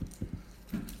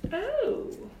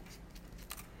 Oh.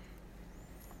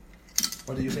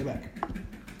 What do you say back?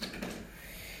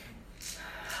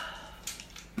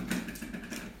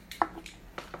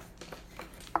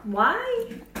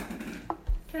 Why?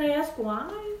 Can I ask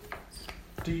why?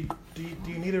 Do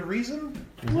you need a reason?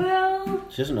 Well,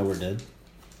 She doesn't know we're dead.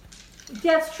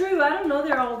 that's true. I don't know.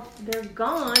 They're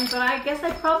gone, but I guess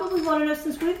I probably want to know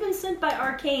since we've been sent by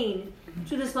Arcane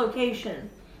to this location.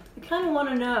 I kind of want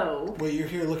to know. Wait, you're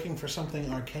here looking for something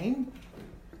arcane?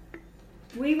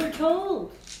 We were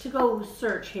told to go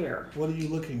search here. What are you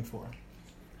looking for?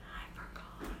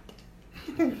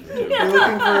 I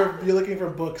forgot. You're looking for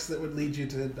books that would lead you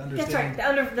to understand That's right.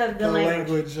 Under the the language.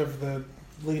 language of the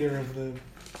leader of the.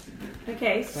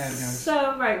 Okay. Bad guys.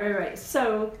 So right.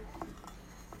 So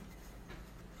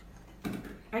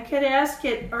I could ask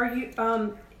it. Are you?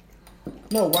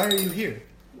 No, why are you here?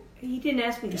 He didn't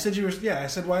ask me that. You said you were. Yeah, I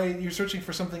said why you're searching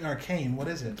for something arcane. What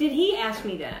is it? Did he ask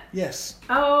me that? Yes.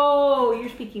 Oh, you're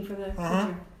speaking for the.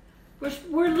 Uh-huh.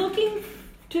 We're looking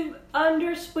to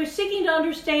We're seeking to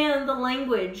understand the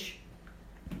language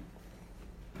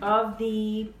of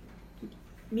the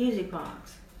music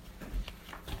box.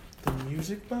 The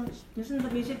music box? Isn't the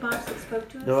music box that spoke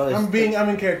to us? No, I'm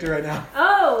in character right now.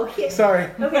 Oh, yeah. Sorry.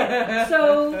 Okay.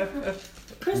 So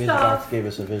Music Box Christoph gave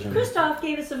us a vision.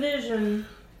 gave us a vision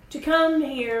to come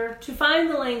here to find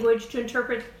the language to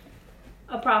interpret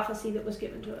a prophecy that was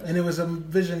given to us. And it was a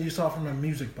vision you saw from a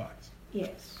music box.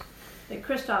 Yes, that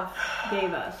Christoph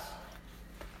gave us.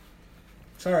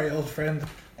 Sorry, old friend.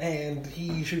 And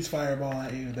he shoots fireball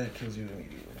at you that kills you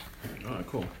immediately. Alright,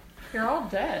 cool. You're all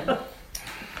dead.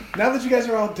 Now that you guys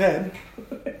are all dead,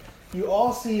 you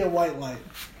all see a white light.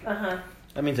 Uh huh.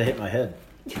 That means I hit my head.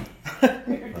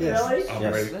 Yes.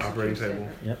 Really? Operating table.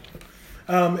 Yep.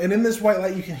 And in this white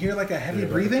light, you can hear like a heavy Yeah,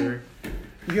 breathing.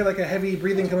 You hear like a heavy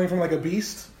breathing coming from like a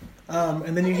beast.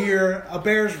 And then you hear a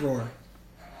bear's roar.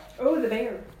 Oh, the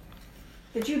bear.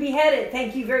 That you beheaded.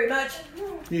 Thank you very much.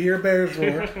 You hear a bear's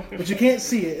roar, but you can't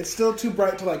see it. It's still too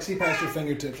bright to like see past your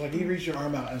fingertips. Like you reach your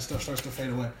arm out and stuff starts to fade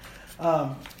away.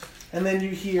 And then you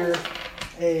hear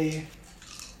a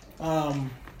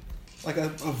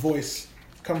voice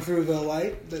come through the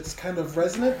light that's kind of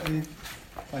resonant and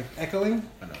like echoing.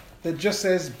 That just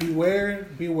says, "Beware,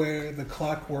 beware the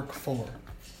Clockwork Four.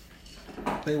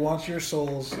 They want your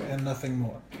souls and nothing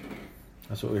more."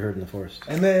 That's what we heard in the forest.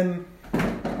 And then,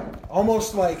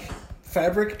 almost like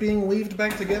fabric being weaved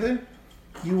back together,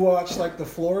 you watch like the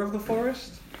floor of the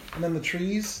forest, and then the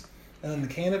trees, and then the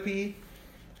canopy,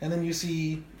 and then you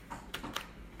see,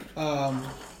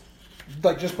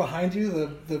 like just behind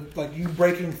you, the like you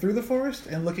breaking through the forest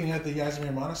and looking at the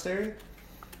Yazimir Monastery,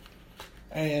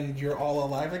 and you're all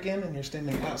alive again, and you're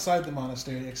standing outside the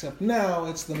monastery, except now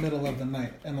it's the middle of the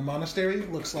night, and the monastery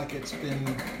looks like it's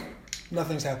been...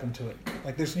 Nothing's happened to it.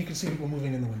 Like you can see people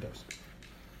moving in the windows.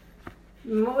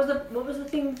 What was the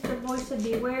thing the voice said?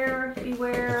 Beware.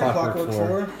 Clockwork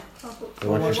 4.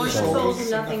 Watch your souls and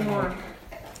nothing more.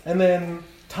 And then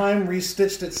time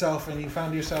restitched itself, and you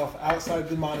found yourself outside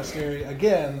the monastery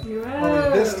again. Only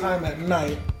this time at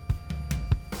night.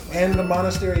 And the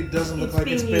monastery doesn't look like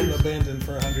it's been abandoned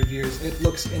for 100 years. It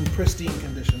looks in pristine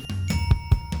condition.